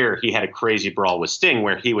previous year he had a crazy brawl with Sting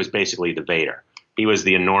where he was basically the Vader. He was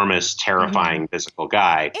the enormous, terrifying physical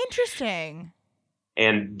guy. Interesting.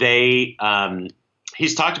 And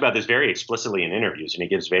he's talked about this very explicitly in interviews, and he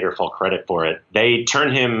gives Vader full credit for it. They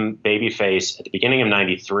turned him babyface at the beginning of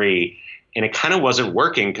 '93, and it kind of wasn't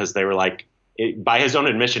working because they were like, by his own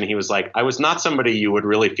admission, he was like, I was not somebody you would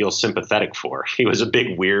really feel sympathetic for. He was a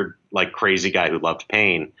big, weird, like crazy guy who loved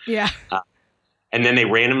pain. Yeah. And then they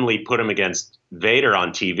randomly put him against Vader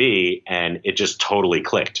on TV, and it just totally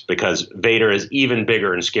clicked because Vader is even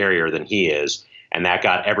bigger and scarier than he is. And that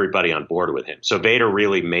got everybody on board with him. So Vader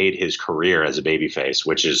really made his career as a babyface,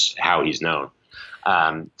 which is how he's known.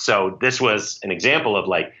 So this was an example of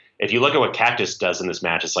like, if you look at what Cactus does in this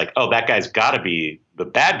match, it's like, oh, that guy's got to be the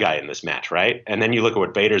bad guy in this match, right? And then you look at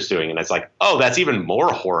what Vader's doing, and it's like, oh, that's even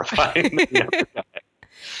more horrifying than the other guy.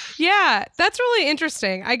 Yeah, that's really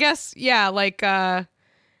interesting. I guess, yeah, like Vader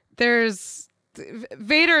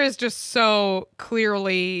is just so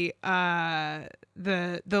clearly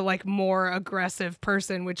the like more aggressive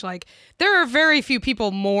person, which like there are very few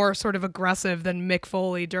people more sort of aggressive than Mick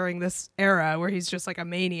Foley during this era where he's just like a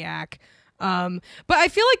maniac. But I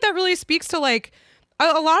feel like that really speaks to like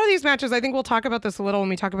a lot of these matches. I think we'll talk about this a little when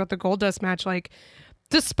we talk about the Goldust match. Like,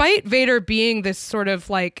 despite Vader being this sort of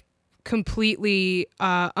like completely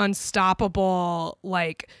unstoppable,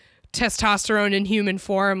 like testosterone in human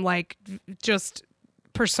form, like just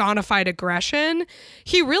personified aggression,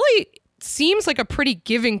 he really seems like a pretty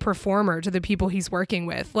giving performer to the people he's working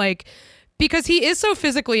with. Like, because he is so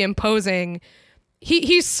physically imposing.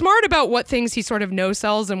 He's smart about what things he sort of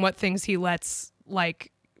no-sells and what things he lets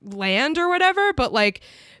like land or whatever. But like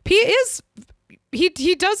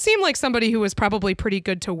he does seem like somebody who was probably pretty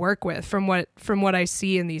good to work with from what I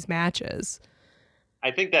see in these matches.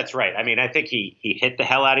 I think that's right. I mean, I think he hit the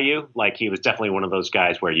hell out of you. Like, he was definitely one of those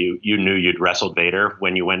guys where you knew you'd wrestled Vader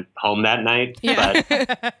when you went home that night. Yeah.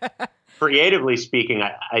 But creatively speaking,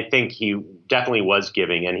 I think he definitely was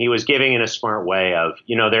giving, and he was giving in a smart way of,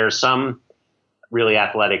 there are some really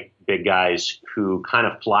athletic big guys who kind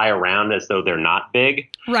of fly around as though they're not big.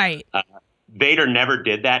 Right. Vader never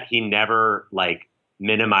did that. He never like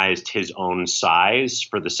minimized his own size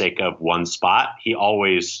for the sake of one spot. He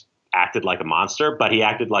always acted like a monster, but he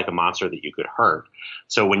acted like a monster that you could hurt.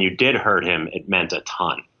 So when you did hurt him, it meant a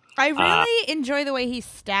ton. I really enjoy the way he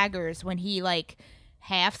staggers when he like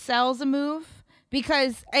half sells a move.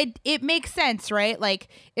 Because it makes sense, right? Like,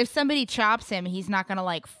 if somebody chops him, he's not going to,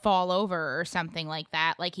 like, fall over or something like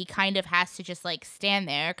that. Like, he kind of has to just, like, stand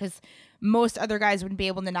there because most other guys wouldn't be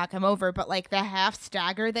able to knock him over. But, like, the half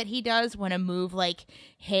stagger that he does when a move, like,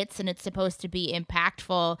 hits and it's supposed to be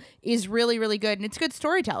impactful is really, really good. And it's good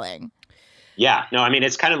storytelling. Yeah. No, I mean,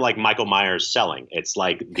 it's kind of like Michael Myers selling. It's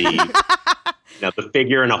like the, the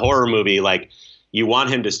figure in a horror movie, like, you want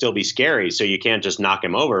him to still be scary, so you can't just knock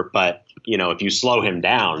him over. But, if you slow him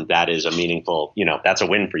down, that is a meaningful, that's a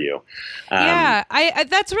win for you. Yeah, I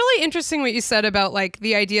that's really interesting what you said about like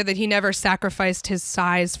the idea that he never sacrificed his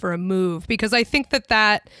size for a move, because I think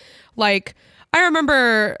that like, I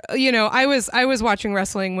remember, I was watching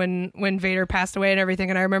wrestling when Vader passed away and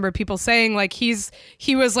everything. And I remember people saying like, he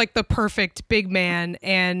was like the perfect big man.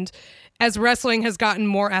 And as wrestling has gotten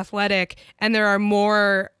more athletic and there are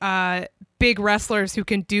more, big wrestlers who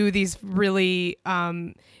can do these really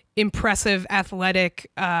impressive athletic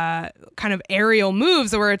kind of aerial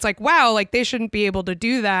moves where it's like, wow, like they shouldn't be able to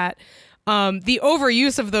do that. The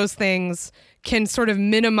overuse of those things can sort of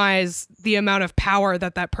minimize the amount of power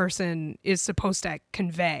that person is supposed to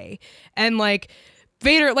convey. And like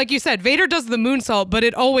Vader, like you said, Vader does the moonsault, but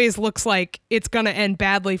it always looks like it's going to end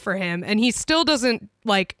badly for him. And he still doesn't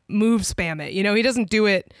like move spam it. He doesn't do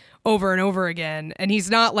it over and over again, and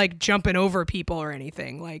he's not like jumping over people or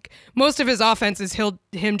anything. Like, most of his offense is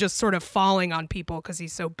him just sort of falling on people because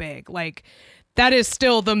he's so big. Like, that is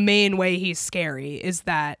still the main way he's scary, is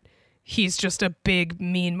that he's just a big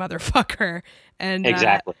mean motherfucker. And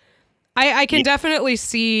exactly, I can definitely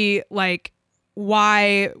see like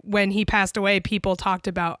why when he passed away people talked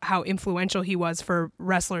about how influential he was for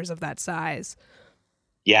wrestlers of that size.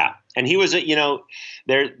 Yeah, and he was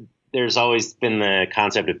there's always been the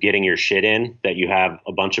concept of getting your shit in, that you have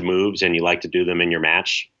a bunch of moves and you like to do them in your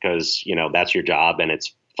match because, that's your job and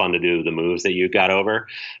it's fun to do the moves that you got over.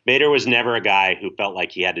 Vader was never a guy who felt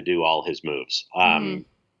like he had to do all his moves.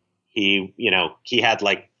 He had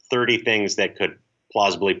like 30 things that could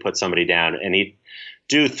plausibly put somebody down, and he'd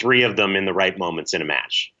do 3 of them in the right moments in a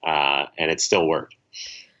match. And it still worked.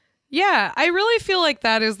 Yeah, I really feel like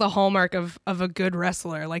that is the hallmark of a good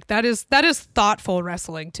wrestler. Like that is thoughtful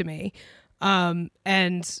wrestling to me.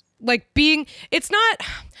 And like it's not,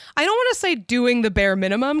 I don't want to say doing the bare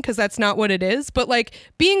minimum because that's not what it is, but like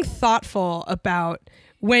being thoughtful about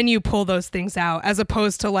when you pull those things out as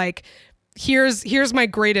opposed to like, here's my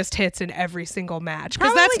greatest hits in every single match,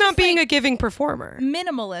 because that's not being a giving performer.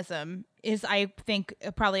 Minimalism is, I think,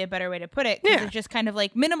 probably a better way to put it. Yeah. It's just kind of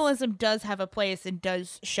like minimalism does have a place and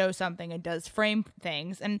does show something and does frame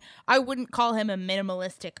things. And I wouldn't call him a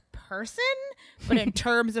minimalistic person, but in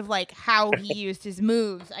terms of like how he used his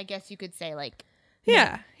moves, I guess you could say like, he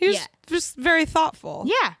was just very thoughtful.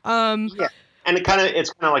 Yeah. Yeah. And it's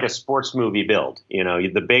kind of like a sports movie build, you know.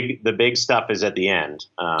 The big stuff is at the end.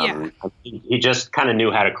 He just kind of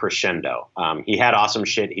knew how to crescendo. He had awesome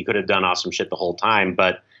shit. He could have done awesome shit the whole time,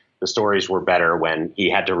 but the stories were better when he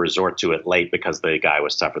had to resort to it late because the guy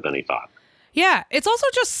was tougher than he thought. Yeah, it's also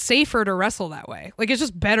just safer to wrestle that way. Like, it's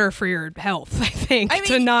just better for your health, I think,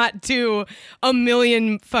 to not do a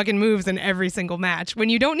million fucking moves in every single match when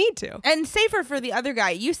you don't need to. And safer for the other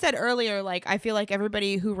guy. You said earlier, like, I feel like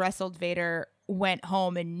everybody who wrestled Vader went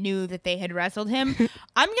home and knew that they had wrestled him.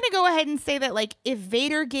 I'm going to go ahead and say that, like, if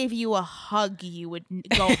Vader gave you a hug, you would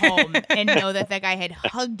go home and know that guy had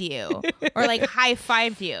hugged you or, like,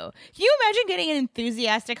 high-fived you. Can you imagine getting an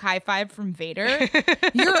enthusiastic high-five from Vader?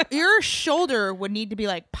 Your shoulder would need to be,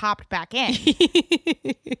 like, popped back in.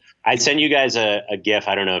 I sent you guys a GIF.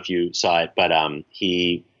 I don't know if you saw it, but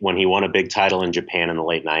when he won a big title in Japan in the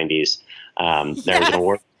late 90s, there was an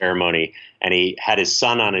award ceremony, and he had his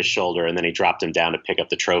son on his shoulder, and then he dropped him down to pick up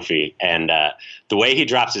the trophy. And the way he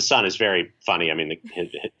drops his son is very funny. I mean,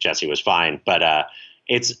 Jesse was fine, but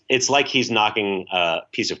it's like he's knocking a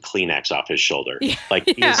piece of Kleenex off his shoulder. Yeah. Like,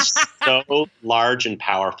 he's so large and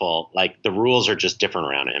powerful. Like, the rules are just different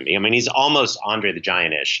around him. I mean, he's almost Andre the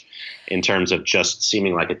Giant-ish in terms of just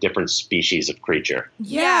seeming like a different species of creature.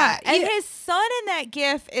 Yeah. And his son in that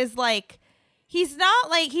GIF is like, he's not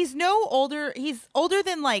like, he's older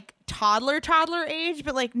than like toddler age,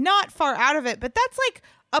 but like not far out of it. But that's like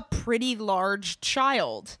a pretty large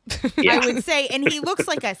child, I would say. And he looks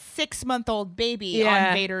like a 6-month-old baby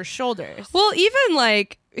on Vader's shoulders. Well, even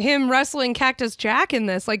like him wrestling Cactus Jack in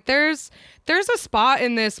this, like there's a spot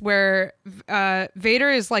in this where Vader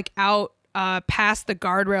is like out past the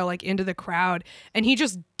guardrail, like into the crowd, and he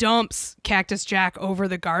just dumps Cactus Jack over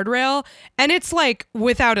the guardrail, and it's like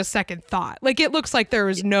without a second thought. Like, it looks like there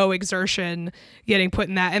was no exertion getting put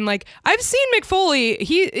in that. And like, I've seen Mick Foley,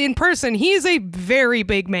 he in person, he's a very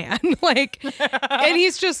big man. Like, and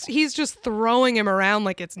he's just throwing him around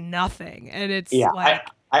like it's nothing. And it's like,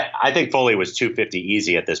 I think Foley was 250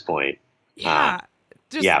 easy at this point.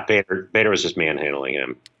 Vader was just manhandling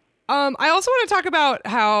him. I also want to talk about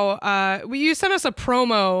how you sent us a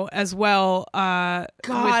promo as well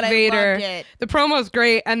with Vader. I loved it. The promo's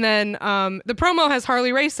great, and then the promo has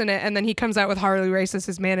Harley Race in it, and then he comes out with Harley Race as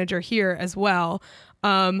his manager here as well.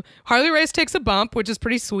 Harley Race takes a bump, which is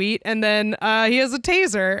pretty sweet, and then he has a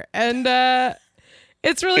taser, and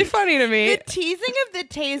it's really funny to me. The teasing of the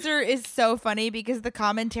taser is so funny because the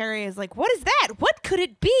commentary is like, what is that? What could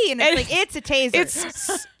it be? And it's like, it's a taser.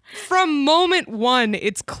 It's from moment one,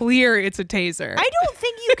 it's clear it's a taser. I don't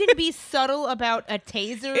think you can be subtle about a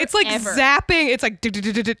taser. It's like ever. Zapping. It's like, like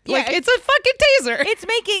it's a fucking taser. It's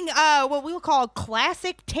making what we'll call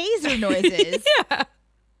classic taser noises.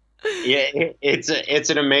 It's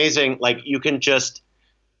an amazing, like, you can just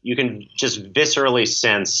viscerally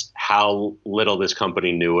sense how little this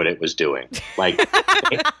company knew what it was doing. Like,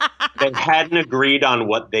 they hadn't agreed on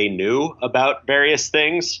what they knew about various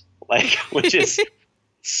things, like, which is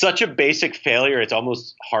such a basic failure, it's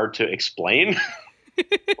almost hard to explain.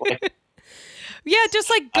 Just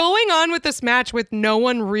like going on with this match with no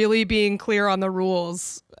one really being clear on the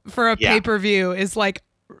rules for a pay-per-view is like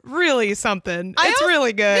really something. It's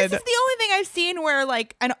really good. This is the only thing I've seen where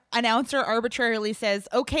like an announcer arbitrarily says,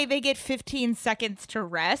 okay, they get 15 seconds to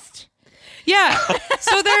rest. Yeah.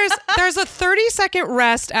 So there's a 30-second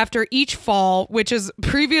rest after each fall, which has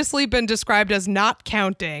previously been described as not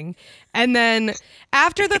counting. And then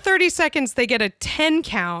after the 30 seconds, they get a 10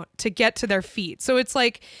 count to get to their feet. So it's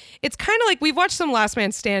like, it's kind of like, we've watched some Last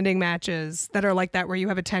Man Standing matches that are like that, where you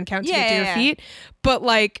have a 10 count to get to your feet. But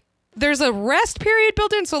like, there's a rest period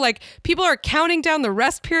built in. So like, people are counting down the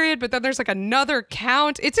rest period, but then there's like another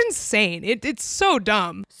count. It's insane. It's so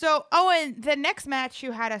dumb. So, Owen, the next match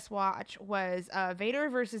you had us watch was Vader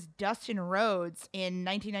versus Dustin Rhodes in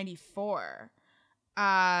 1994.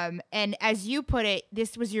 And as you put it,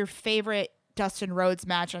 this was your favorite Dustin Rhodes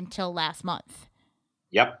match until last month.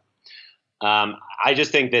 Yep. I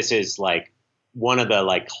just think this is like one of the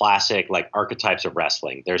like classic like archetypes of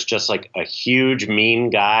wrestling. There's just like a huge mean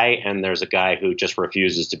guy, and there's a guy who just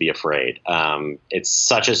refuses to be afraid. It's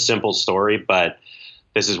such a simple story, but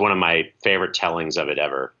this is one of my favorite tellings of it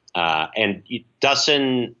ever. And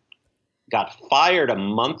Dustin got fired a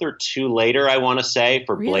month or two later, I want to say,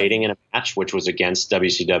 for blading in a match, which was against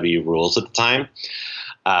WCW rules at the time.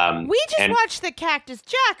 We just watched the Cactus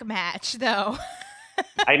Jack match, though.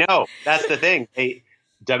 I know. That's the thing.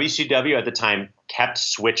 WCW at the time kept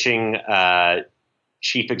switching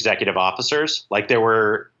chief executive officers. Like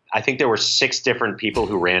I think there were 6 different people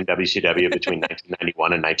who ran WCW between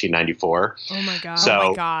 1991 and 1994. Oh my god! So, oh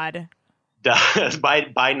my god! By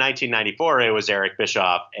 1994, it was Eric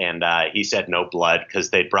Bischoff, and he said no blood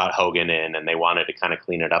because they brought Hogan in and they wanted to kind of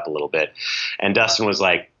clean it up a little bit. And Dustin was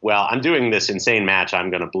like, "Well, I'm doing this insane match.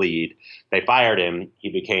 I'm going to bleed." They fired him. He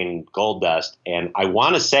became Goldust, and I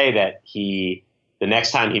want to say that the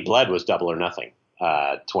next time he bled was Double or Nothing,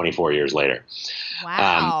 24 years later.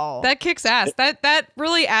 Wow. That kicks ass. That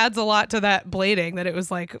really adds a lot to that blading, that it was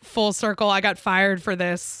like full circle. I got fired for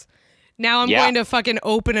this. Now I'm going to fucking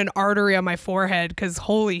open an artery on my forehead because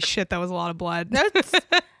holy shit, that was a lot of blood. That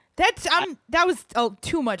was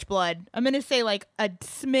too much blood. I'm going to say like a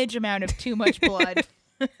smidge amount of too much blood.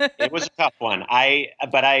 It was a tough one.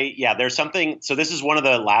 There's something. So this is one of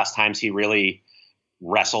the last times he really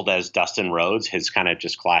wrestled as Dustin Rhodes, his kind of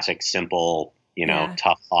just classic, simple,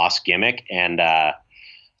 tough loss gimmick. And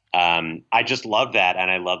I just love that.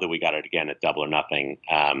 And I love that we got it again at Double or Nothing.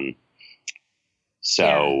 I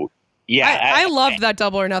loved that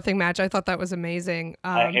Double or Nothing match. I thought that was amazing.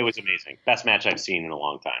 It was amazing. Best match I've seen in a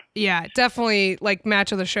long time. Yeah, definitely like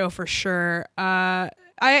match of the show for sure. I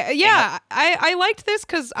liked this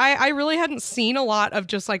because I really hadn't seen a lot of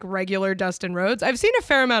just like regular Dustin Rhodes. I've seen a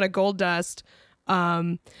fair amount of Goldust.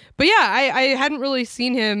 But yeah, I hadn't really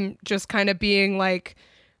seen him just kind of being like,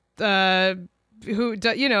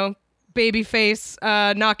 babyface,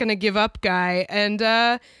 not gonna give up guy.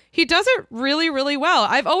 And, he does it really, really well.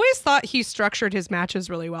 I've always thought he structured his matches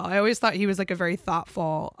really well. I always thought he was like a very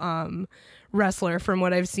thoughtful, wrestler from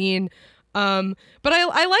what I've seen. But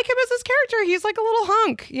I like him as his character. He's like a little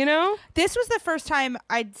hunk, This was the first time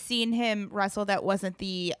I'd seen him wrestle that wasn't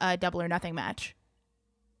the, Double or Nothing match.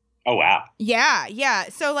 Oh, wow. Yeah.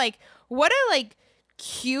 So, like, what a, like,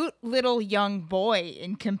 cute little young boy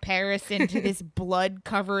in comparison to this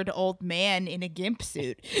blood-covered old man in a gimp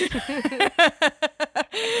suit.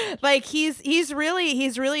 Like, he's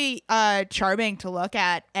really charming to look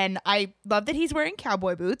at, and I love that he's wearing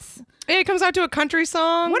cowboy boots. It comes out to a country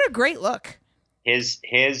song. What a great look. His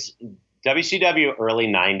WCW early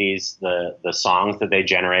 90s, the songs that they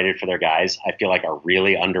generated for their guys, I feel like are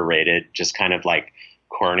really underrated, just kind of like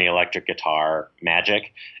corny electric guitar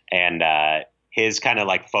magic. And his kind of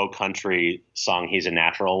like folk country song, He's a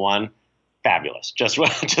Natural One, fabulous. Just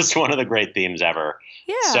one of the great themes ever.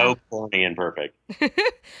 Yeah. So corny and perfect.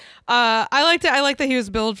 I liked it. I like that he was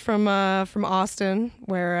billed from Austin,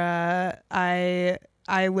 where I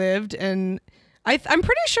lived, and I'm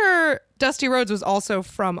pretty sure Dusty Rhodes was also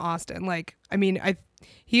from Austin. Like, I mean,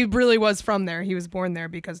 he really was from there. He was born there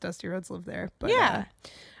because Dusty Rhodes lived there. But yeah,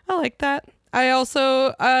 I like that. I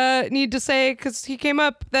also need to say, because he came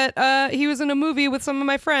up, that he was in a movie with some of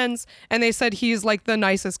my friends, and they said he's like the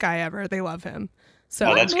nicest guy ever. They love him. So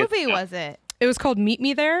what movie was it? It was called Meet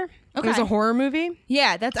Me There. Okay. It was a horror movie.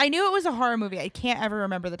 Yeah, I knew it was a horror movie. I can't ever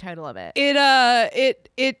remember the title of it.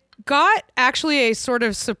 It got actually a sort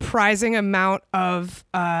of surprising amount of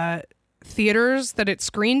theaters that it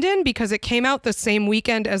screened in, because it came out the same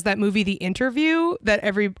weekend as that movie The Interview that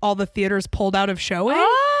all the theaters pulled out of showing.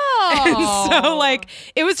 Oh. And so like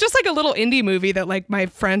it was just like a little indie movie that like my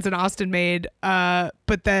friends in Austin made,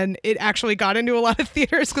 but then it actually got into a lot of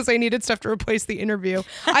theaters because I needed stuff to replace The Interview.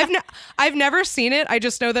 I've never seen it. I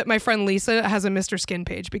just know that my friend Lisa has a Mr. Skin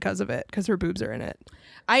page because of it, because her boobs are in it.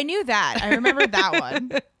 I knew that. I remember that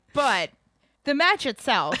one. But the match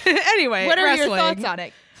itself. Anyway, what are wrestling. your thoughts on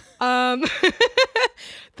it?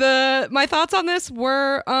 My thoughts on this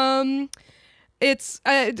were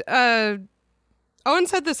Owen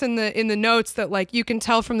said this in the notes, that like you can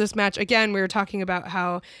tell from this match, again, we were talking about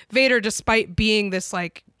how Vader, despite being this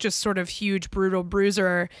like just sort of huge brutal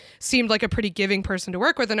bruiser, seemed like a pretty giving person to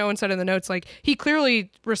work with. And Owen said in the notes, like, he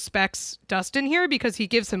clearly respects Dustin here because he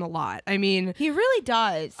gives him a lot. I mean, he really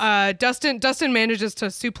does. Dustin manages to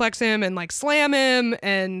suplex him and like slam him,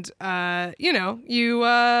 and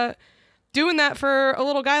doing that for a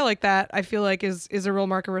little guy like that, I feel like is a real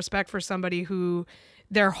mark of respect for somebody who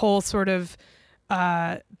their whole sort of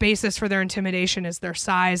basis for their intimidation is their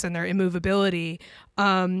size and their immovability.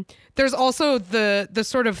 There's also the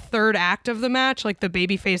sort of third act of the match, like the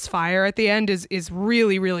babyface fire at the end is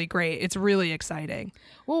really, really great. It's really exciting.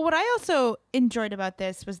 Well, what I also enjoyed about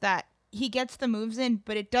this was that he gets the moves in,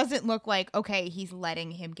 but it doesn't look like, okay, he's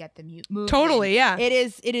letting him get the moves totally in. Yeah,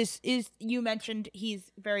 it is you mentioned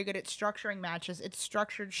he's very good at structuring matches. It's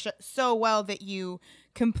structured so well that you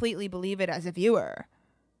completely believe it as a viewer.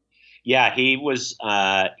 Yeah, he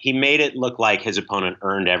made it look like his opponent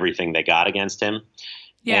earned everything they got against him.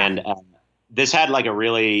 Yeah. And this had like a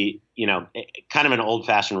really, kind of an old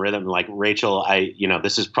fashioned rhythm. Like Rachel,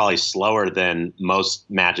 this is probably slower than most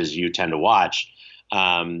matches you tend to watch.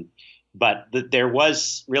 But there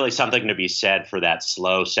was really something to be said for that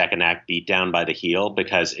slow second act beatdown by the heel,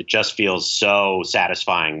 because it just feels so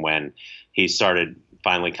satisfying when he started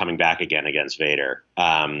finally coming back again against Vader.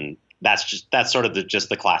 That's sort of just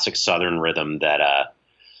the classic Southern rhythm that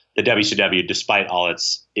the WCW, despite all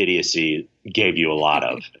its idiocy, gave you a lot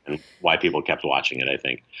of, and why people kept watching it, I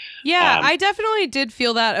think. Yeah, I definitely did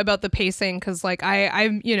feel that about the pacing, because like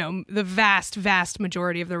I'm the vast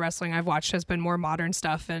majority of the wrestling I've watched has been more modern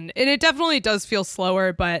stuff, and it definitely does feel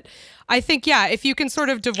slower. But I think, yeah, if you can sort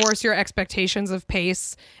of divorce your expectations of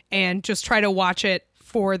pace and just try to watch it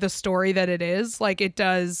for the story that it is, like it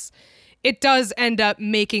does end up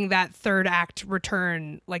making that third act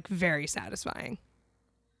return like very satisfying.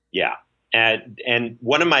 Yeah. And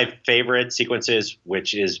one of my favorite sequences,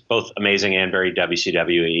 which is both amazing and very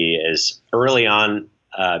WCWE, is early on,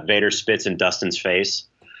 Vader spits in Dustin's face.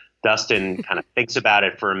 Dustin kind of thinks about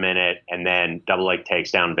it for a minute, and then Double Leg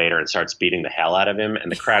takes down Vader and starts beating the hell out of him,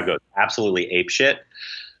 and the crowd goes absolutely apeshit.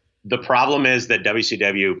 The problem is that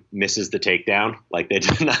WCW misses the takedown. Like, they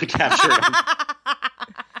did not capture him.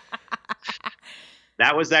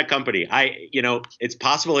 That was that company. It's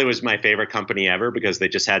possible it was my favorite company ever because they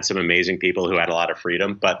just had some amazing people who had a lot of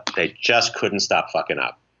freedom, but they just couldn't stop fucking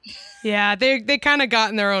up. Yeah, they kind of got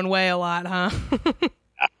in their own way a lot, huh?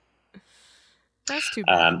 That's too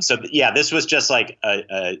bad. This was just like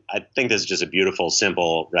I think this is just a beautiful,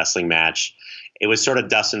 simple wrestling match. It was sort of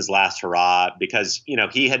Dustin's last hurrah because,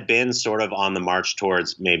 he had been sort of on the march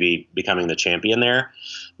towards maybe becoming the champion there.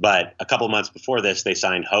 But a couple months before this, they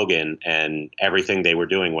signed Hogan, and everything they were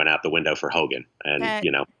doing went out the window for Hogan. And,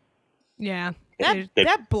 Yeah.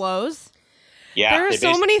 That blows. Yeah. There are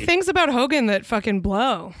so many things about Hogan that fucking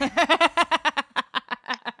blow.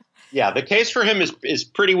 Yeah, the case for him is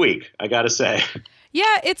pretty weak, I got to say.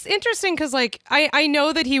 Yeah, it's interesting because, like, I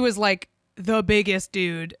know that he was, like, the biggest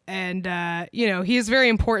dude, and he is very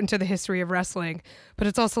important to the history of wrestling, but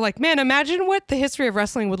it's also like, man, imagine what the history of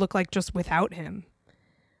wrestling would look like just without him.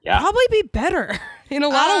 Yeah, probably be better in a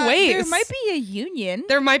lot of ways. There might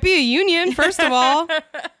be a union. First of all.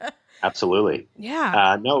 Absolutely.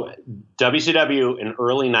 Yeah. No, WCW in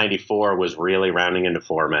early '94 was really rounding into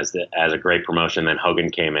form as a great promotion. Then Hogan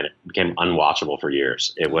came in, it became unwatchable for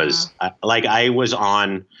years. It was I was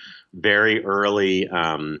on very early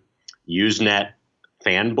Usenet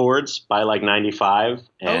fan boards by like 95.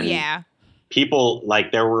 And people,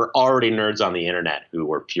 like, there were already nerds on the internet who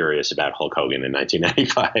were furious about Hulk Hogan in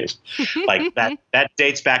 1995. Like that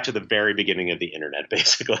dates back to the very beginning of the internet,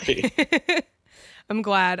 basically. I'm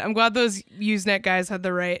glad those Usenet guys had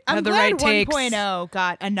the right takes. 1.0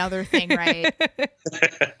 got another thing right.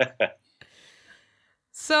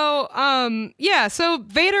 So so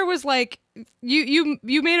Vader was like, you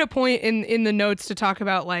made a point in the notes to talk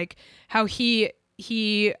about like how he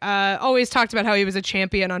always talked about how he was a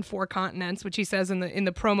champion on 4 continents, which he says in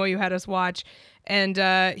the promo you had us watch. And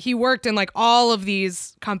he worked in like all of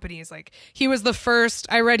these companies. Like he was the first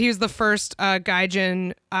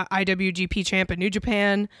Gaijin IWGP champ in New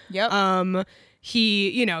Japan. Yep.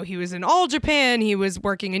 He was in All Japan. He was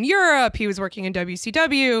working in Europe. He was working in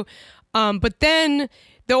WCW. But then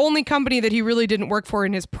the only company that he really didn't work for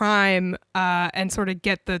in his prime and sort of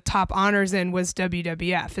get the top honors in was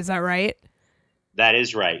WWF. Is that right? That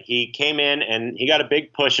is right. He came in and he got a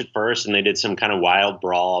big push at first, and they did some kind of wild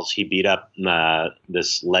brawls. He beat up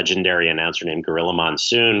this legendary announcer named Gorilla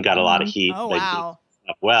Monsoon, got a lot of heat. Oh, wow.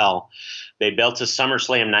 Well, they built to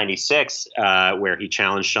SummerSlam 96 where he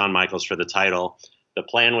challenged Shawn Michaels for the title. The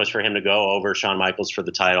plan was for him to go over Shawn Michaels for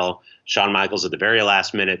the title. Shawn Michaels at the very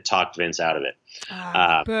last minute talked Vince out of it.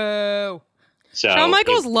 Boo. So Shawn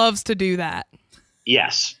Michaels loves to do that.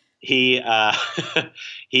 Yes.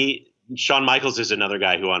 Shawn Michaels is another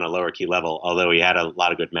guy who on a lower key level, although he had a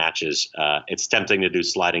lot of good matches, it's tempting to do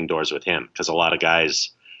sliding doors with him because a lot of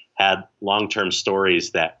guys had long-term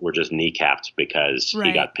stories that were just kneecapped because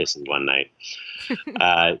he got pissed one night.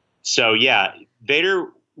 Vader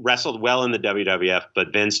wrestled well in the WWF,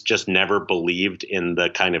 but Vince just never believed in the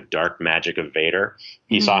kind of dark magic of Vader.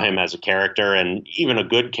 He saw him as a character and even a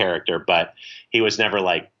good character, but he was never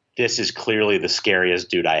like, this is clearly the scariest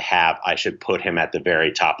dude I have. I should put him at the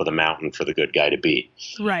very top of the mountain for the good guy to beat.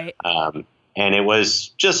 Right. And it was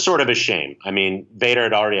just sort of a shame. I mean, Vader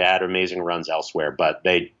had already had amazing runs elsewhere, but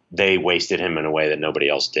they wasted him in a way that nobody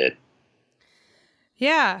else did.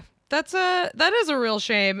 Yeah, that is a real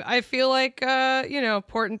shame. I feel like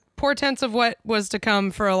portents of what was to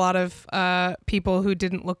come for a lot of people who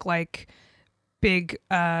didn't look like big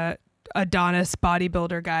Adonis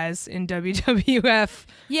bodybuilder guys in WWF.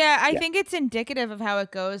 Yeah, I think it's indicative of how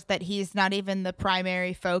it goes that he's not even the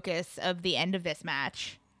primary focus of the end of this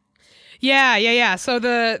match. Yeah. So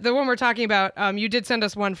the one we're talking about, you did send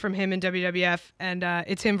us one from him in WWF, and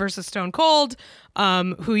it's him versus Stone Cold,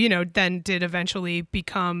 who then did eventually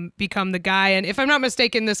become the guy. And if I'm not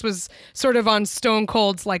mistaken, this was sort of on Stone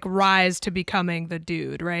Cold's like rise to becoming the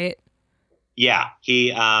dude, right? Yeah, he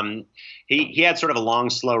had sort of a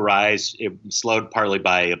long, slow rise. It slowed partly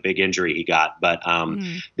by a big injury he got, but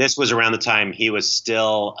this was around the time he was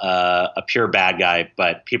still a pure bad guy,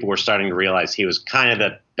 but people were starting to realize he was kind of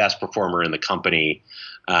the best performer in the company.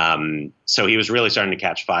 So he was really starting to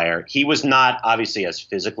catch fire. He was not obviously as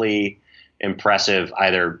physically impressive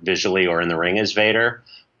either visually or in the ring as Vader,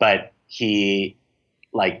 but he,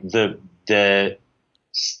 like the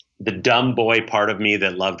dumb boy part of me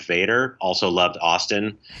that loved Vader also loved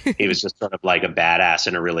Austin. He was just sort of like a badass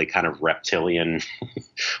in a really kind of reptilian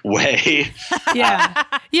way. Yeah.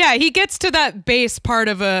 Yeah. He gets to that base part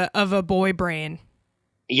of a boy brain.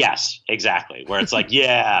 Yes, exactly. Where it's like,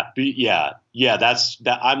 yeah, that's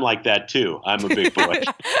that. I'm like that too. I'm a big boy.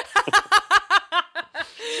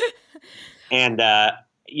 And,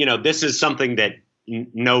 this is something that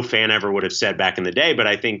no fan ever would have said back in the day, but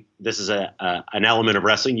I think this is an element of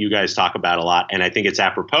wrestling you guys talk about a lot, and I think it's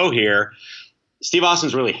apropos here. Steve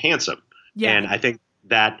Austin's really handsome, and I think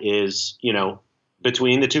that is,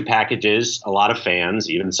 between the two packages, a lot of fans,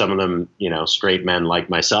 even some of them, straight men like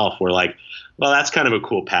myself, were like, well, that's kind of a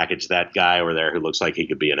cool package, that guy over there who looks like he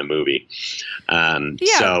could be in a movie.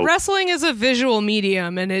 So wrestling is a visual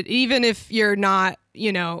medium, and even if you're not,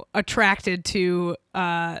 attracted to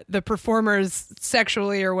the performers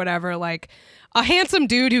sexually or whatever, like a handsome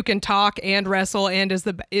dude who can talk and wrestle and is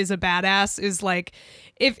a badass is like,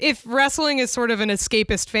 if wrestling is sort of an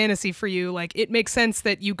escapist fantasy for you, like it makes sense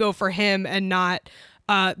that you go for him and not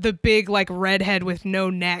the big like redhead with no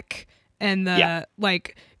neck and the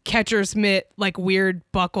like catcher's mitt, like weird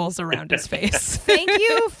buckles around his face. Thank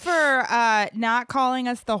you for not calling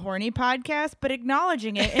us the horny podcast, but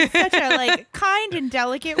acknowledging it in such a like kind and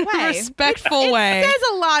delicate way, respectful way. It says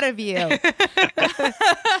a lot of you.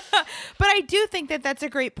 But I do think that that's a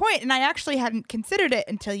great point, and I actually hadn't considered it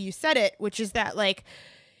until you said it, which is that like,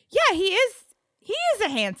 yeah, he is a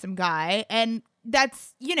handsome guy, and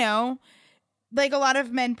that's like a lot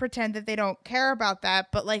of men pretend that they don't care about that,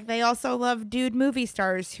 but like they also love dude movie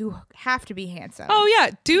stars who have to be handsome. Oh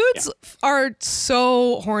yeah, dudes are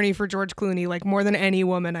so horny for George Clooney, like more than any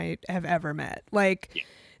woman I have ever met. Like,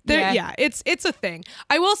 it's a thing.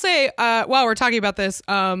 I will say, while we're talking about this,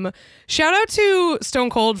 shout out to Stone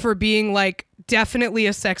Cold for being like definitely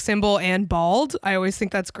a sex symbol and bald. I always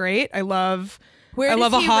think that's great. I love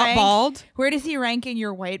a hot bald. Where does he rank in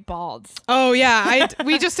your white balds? Oh yeah,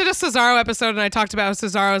 we just did a Cesaro episode, and I talked about how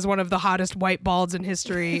Cesaro is one of the hottest white balds in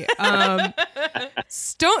history.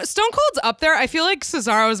 Stone Cold's up there. I feel like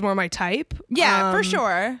Cesaro is more my type. Yeah, for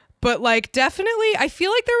sure. But like, definitely, I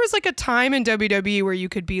feel like there was like a time in WWE where you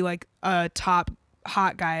could be like a top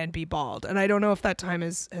hot guy and be bald, and I don't know if that time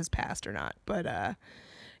has passed or not. But yeah,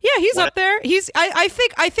 he's up there. I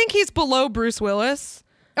think he's below Bruce Willis.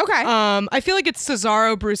 Okay. I feel like it's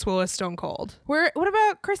Cesaro, Bruce Willis, Stone Cold. What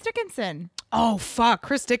about Chris Dickinson? Oh, fuck.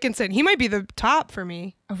 Chris Dickinson. He might be the top for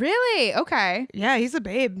me. Really? Okay. Yeah, he's a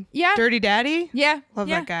babe. Yeah. Dirty Daddy. Yeah. Love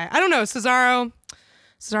that guy. I don't know. Cesaro.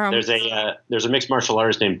 There's a mixed martial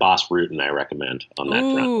artist named Boss Rutan I recommend on that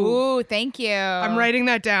front. Ooh, thank you. I'm writing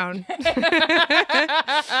that down.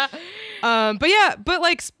 But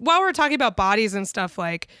like while we're talking about bodies and stuff,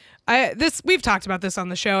 like we've talked about this on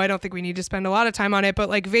the show. I don't think we need to spend a lot of time on it, but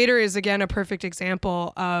like Vader is again a perfect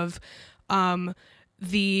example of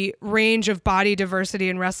the range of body diversity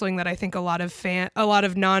in wrestling that I think a lot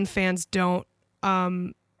of non-fans don't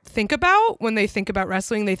think about when they think about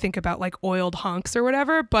wrestling. They think about like oiled hunks or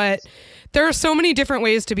whatever, but there are so many different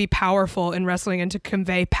ways to be powerful in wrestling and to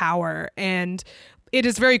convey power. And it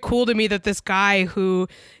is very cool to me that this guy who,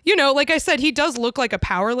 like I said, he does look like a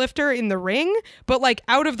power lifter in the ring, but like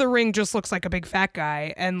out of the ring just looks like a big fat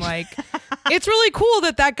guy. And like it's really cool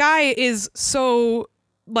that guy is so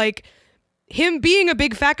like him being a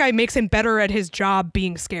big fat guy makes him better at his job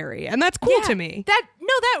being scary. And that's cool to me. That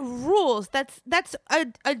rules. That's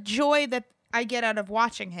a joy that I get out of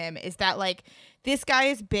watching him is that like this guy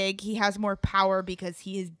is big. He has more power because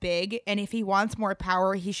he is big. And if he wants more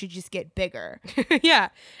power, he should just get bigger. Yeah.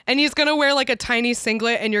 And he's going to wear like a tiny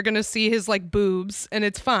singlet and you're going to see his like boobs and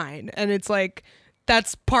it's fine. And it's like,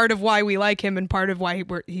 that's part of why we like him and part of why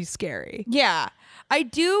he's scary. Yeah. I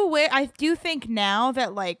do think now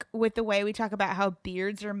that like with the way we talk about how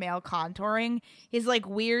beards are male contouring, his like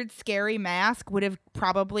weird scary mask would have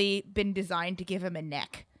probably been designed to give him a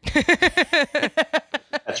neck.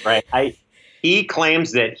 That's right. He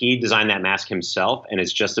claims that he designed that mask himself and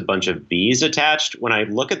it's just a bunch of V's attached. When I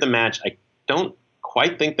look at the match, I don't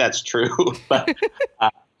quite think that's true, but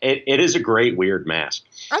it is a great weird mask.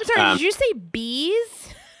 I'm sorry, did you say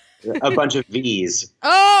bees? A bunch of V's.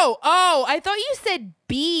 Oh, I thought you said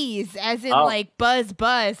bees as in like buzz,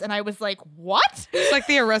 and I was like, what? It's like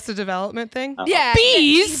the Arrested Development thing. Yeah.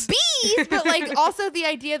 Bees, but like also the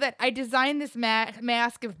idea that I designed this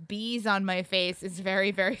mask of bees on my face is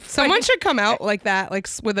very, very funny. Someone should come out like that, like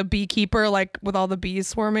with a beekeeper, like with all the bees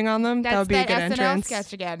swarming on them. That would be a good SNL entrance.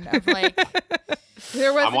 Sketch again of like,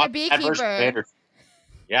 there wasn't a beekeeper.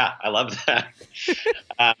 Yeah, I love that.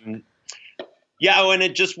 Yeah, and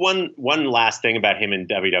it just one last thing about him in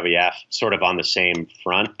WWF, sort of on the same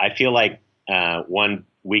front. I feel like one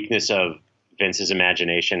weakness of Vince's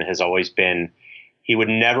imagination has always been he would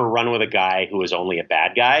never run with a guy who was only a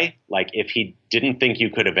bad guy. Like if he didn't think you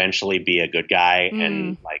could eventually be a good guy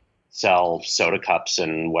and like sell soda cups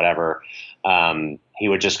and whatever, he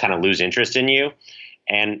would just kind of lose interest in you.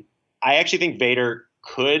 And I actually think Vader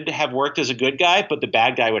could have worked as a good guy, but the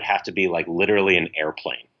bad guy would have to be like literally an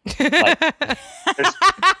airplane. Like,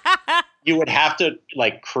 you would have to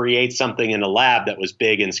like create something in a lab that was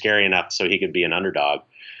big and scary enough so he could be an underdog.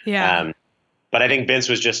 Yeah. But I think Vince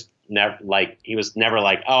was just never like, he was never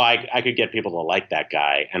like, oh, I could get people to like that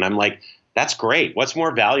guy. And I'm like, that's great. What's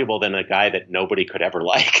more valuable than a guy that nobody could ever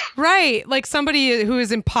like? Right. Like somebody who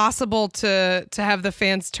is impossible to have the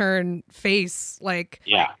fans turn face. Like,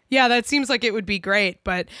 yeah, that seems like it would be great.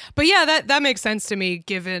 But yeah, that makes sense to me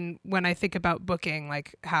given when I think about booking,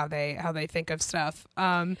 like how they think of stuff.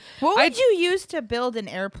 What would you use to build an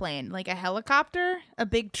airplane? Like a helicopter? A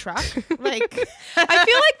big truck? Like, I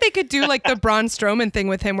feel like they could do like the Braun Strowman thing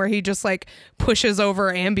with him where he just like pushes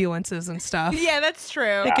over ambulances and stuff. Yeah, that's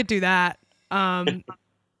true. They could do that.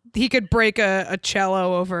 He could break a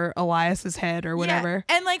cello over Elias's head or whatever.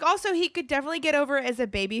 Yeah. And like also he could definitely get over as a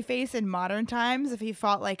babyface in modern times if he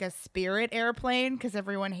fought like a Spirit airplane because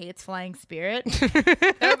everyone hates flying Spirit.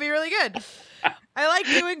 That would be really good. I like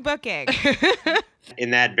doing booking.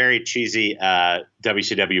 In that very cheesy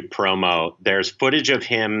WCW promo, there's footage of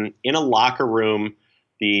him in a locker room.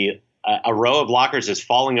 A row of lockers is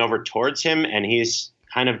falling over towards him and he's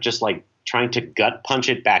kind of just like trying to gut punch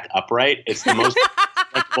it back upright. It's the most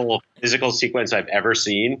physical sequence I've ever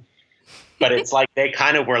seen. But it's like they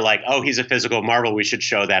kind of were like, oh, he's a physical marvel. We should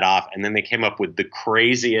show that off. And then they came up with the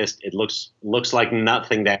craziest. It looks like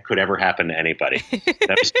nothing that could ever happen to anybody.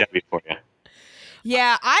 WCW for you.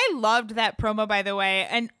 Yeah, I loved that promo, by the way.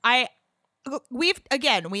 And we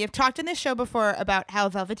have talked in this show before about how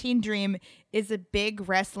Velveteen Dream is a big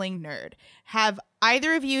wrestling nerd. Have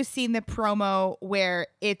either of you seen the promo where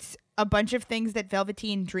it's a bunch of things that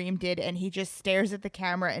Velveteen Dream did and he just stares at the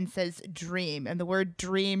camera and says dream and the word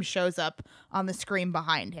dream shows up on the screen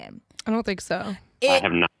behind him? I don't think so. I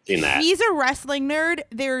have not seen that. He's a wrestling nerd.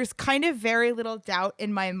 There's kind of very little doubt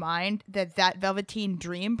in my mind that Velveteen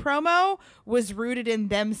Dream promo was rooted in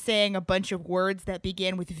them saying a bunch of words that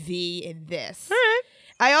begin with V in this. All right.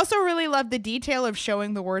 I also really love the detail of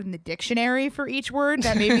showing the word in the dictionary for each word.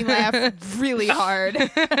 That made me laugh really hard.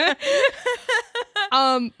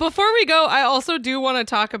 Before we go, I also do want to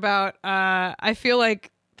talk about, I feel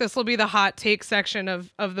like this will be the hot take section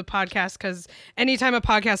of the podcast because anytime a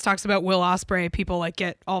podcast talks about Will Ospreay, people like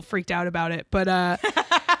get all freaked out about it. But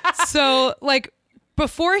so like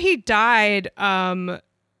before he died,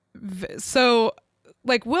 so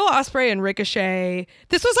like Will Ospreay and Ricochet,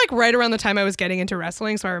 this was like right around the time I was getting into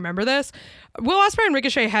wrestling, so I remember this. Will Ospreay and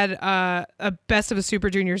Ricochet had a Best of the Super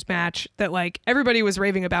Juniors match that like everybody was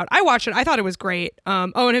raving about. I watched it. I thought it was great.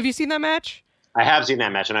 Owen, have you seen that match? I have seen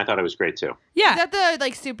that match, and I thought it was great too. Yeah. Is that the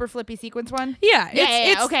like super flippy sequence one? Yeah.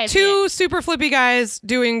 It's okay, two super flippy guys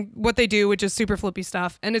doing what they do, which is super flippy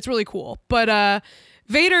stuff, and it's really cool. But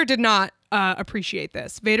Vader did not appreciate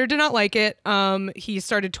this. Vader did not like it. He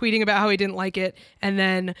started tweeting about how he didn't like it, and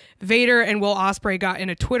then Vader and Will Ospreay got in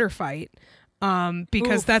a Twitter fight.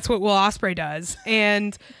 because that's what Will Ospreay does.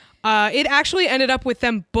 And it actually ended up with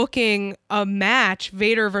them booking a match,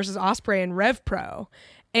 Vader versus Ospreay in Rev Pro.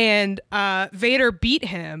 And Vader beat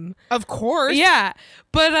him. Of course. Yeah.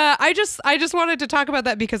 But I just wanted to talk about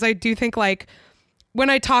that because I do think, like, when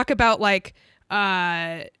I talk about, like,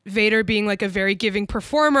 Vader being, like, a very giving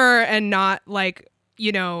performer and not, like,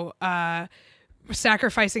 you know,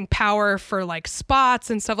 sacrificing power for, like, spots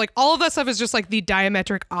and stuff, like, all of that stuff is just, like, the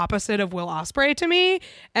diametric opposite of Will Ospreay to me.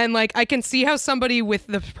 And, like, I can see how somebody with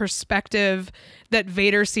the perspective that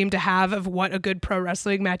Vader seemed to have of what a good pro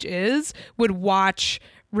wrestling match is would watch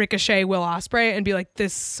Ricochet Will Ospreay and be like,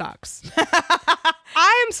 this sucks.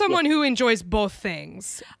 I am someone who enjoys both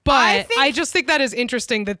things, but I just think that is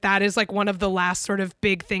interesting that is, like, one of the last sort of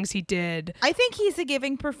big things he did. I think he's a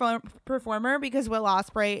giving performer because Will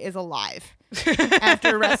Ospreay is alive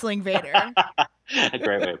after wrestling Vader. A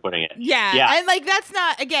great way of putting it. Yeah. And, like, that's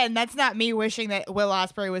not me wishing that Will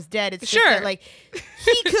Ospreay was dead. It's just that, like,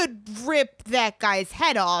 he could rip that guy's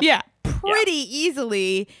head off pretty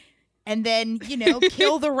easily. And then, you know,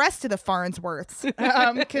 kill the rest of the Farnsworths.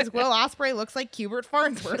 Because Will Ospreay looks like Hubert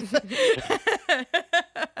Farnsworth.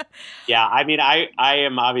 Yeah, I mean, I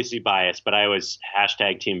am obviously biased, but I was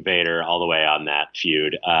 #Team Vader all the way on that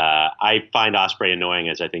feud. I find Ospreay annoying,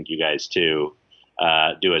 as I think you guys too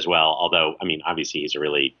do as well. Although, I mean, obviously he's a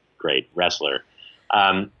really great wrestler.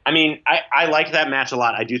 I mean, I like that match a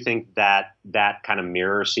lot. I do think that kind of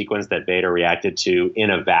mirror sequence that Vader reacted to in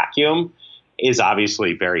a vacuum is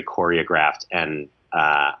obviously very choreographed, and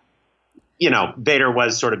you know, Vader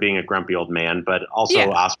was sort of being a grumpy old man, but also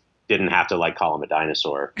Ospreay didn't have to, like, call him a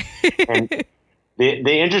dinosaur. And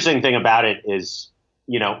the interesting thing about it is,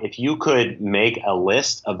 you know, if you could make a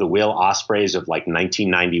list of the Will Ospreays of, like,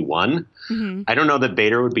 1991, I don't know that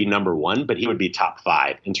Vader would be number one, but he would be top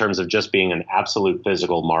 5 in terms of just being an absolute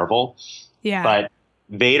physical marvel. Yeah. But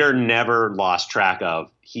Vader never lost track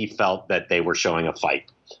of, he felt that they were showing a fight.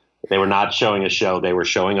 They were not showing a show. They were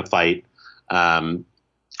showing a fight.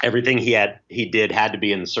 Everything he did had to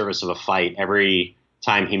be in the service of a fight. Every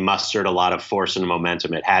time he mustered a lot of force and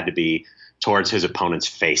momentum, it had to be towards his opponent's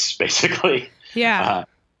face, basically. Yeah.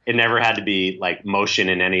 It never had to be, like, motion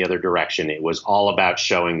in any other direction. It was all about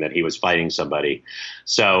showing that he was fighting somebody.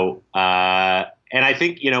 So, and I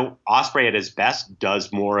think, you know, Ospreay at his best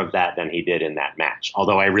does more of that than he did in that match.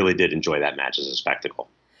 Although I really did enjoy that match as a spectacle.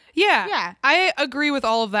 Yeah. I agree with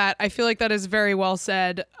all of that. I feel like that is very well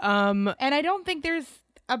said. And I don't think there's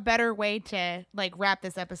a better way to, like, wrap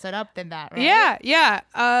this episode up than that, right? Yeah.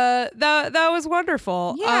 That was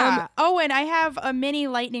wonderful. Yeah. And I have a mini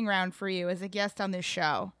lightning round for you as a guest on this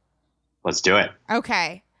show. Let's do it.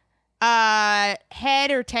 Okay.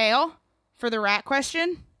 Head or tail for the rat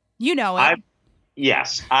question? You know it.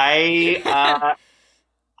 Yes. I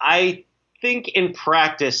think in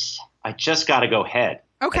practice, I just got to go head.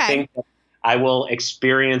 Okay. I think I will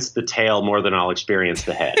experience the tail more than I'll experience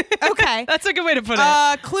the head. Okay. That's a good way to put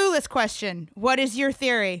it. Clueless question. What is your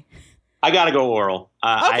theory? I got to go oral.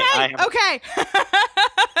 Okay.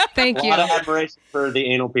 Thank you. A lot of admiration for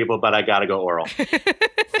the anal people, but I got to go oral.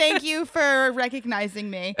 Thank you for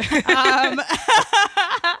recognizing me.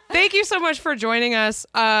 Thank you so much for joining us.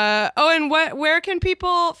 Owen, where can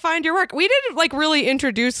people find your work? We didn't, like, really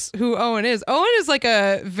introduce who Owen is. Owen is, like,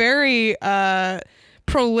 a very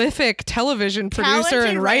prolific television producer Talented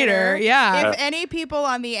and writer. Yeah. If any people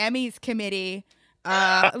on the Emmys committee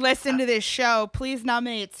listen to this show, please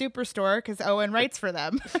nominate Superstore because Owen writes for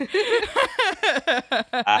them. Watch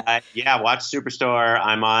Superstore.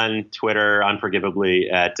 I'm on Twitter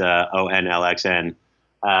unforgivably at ONLXN.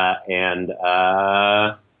 And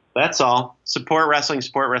that's all. Support wrestling,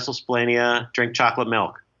 support WrestleSplania, drink chocolate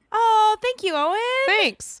milk. Oh, thank you, Owen.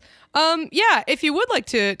 Thanks. If you would like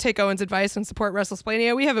to take Owen's advice and support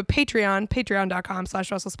WrestleSplania, we have a Patreon,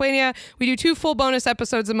 patreon.com/WrestleSplania. We do 2 full bonus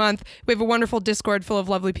episodes a month. We have a wonderful Discord full of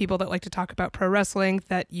lovely people that like to talk about pro wrestling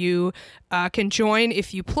that you can join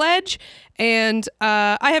if you pledge. And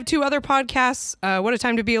I have 2 other podcasts, What a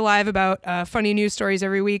Time to Be Alive about funny news stories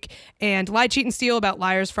every week, and Lie, Cheat, and Steal about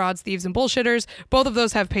liars, frauds, thieves, and bullshitters. Both of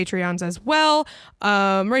those have Patreons as well.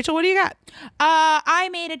 Rachel, what do you got? I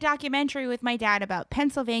made a documentary with my dad about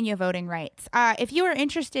Pennsylvania voting rights. If you are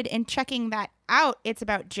interested in checking that out, it's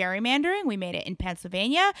about gerrymandering. We made it in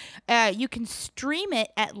Pennsylvania. You can stream it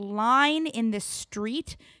at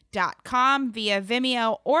lineinthestreet.com via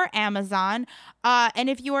Vimeo or Amazon. And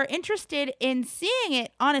if you are interested in seeing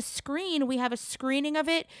it on a screen, we have a screening of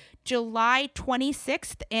it July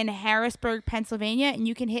 26th in Harrisburg, Pennsylvania, and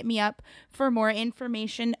you can hit me up for more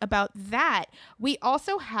information about that. We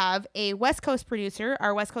also have a West Coast producer,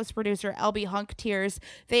 our West Coast producer, LB Hunk Tears.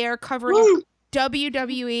 They are covering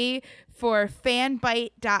WWE for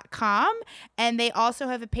fanbite.com. And they also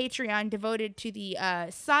have a Patreon devoted to the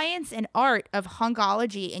science and art of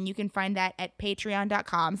hunkology. And you can find that at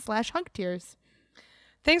patreon.com/hunktears.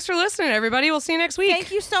 Thanks for listening, everybody. We'll see you next week.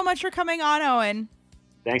 Thank you so much for coming on, Owen.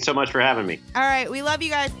 Thanks so much for having me. All right. We love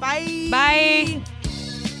you guys. Bye. Bye.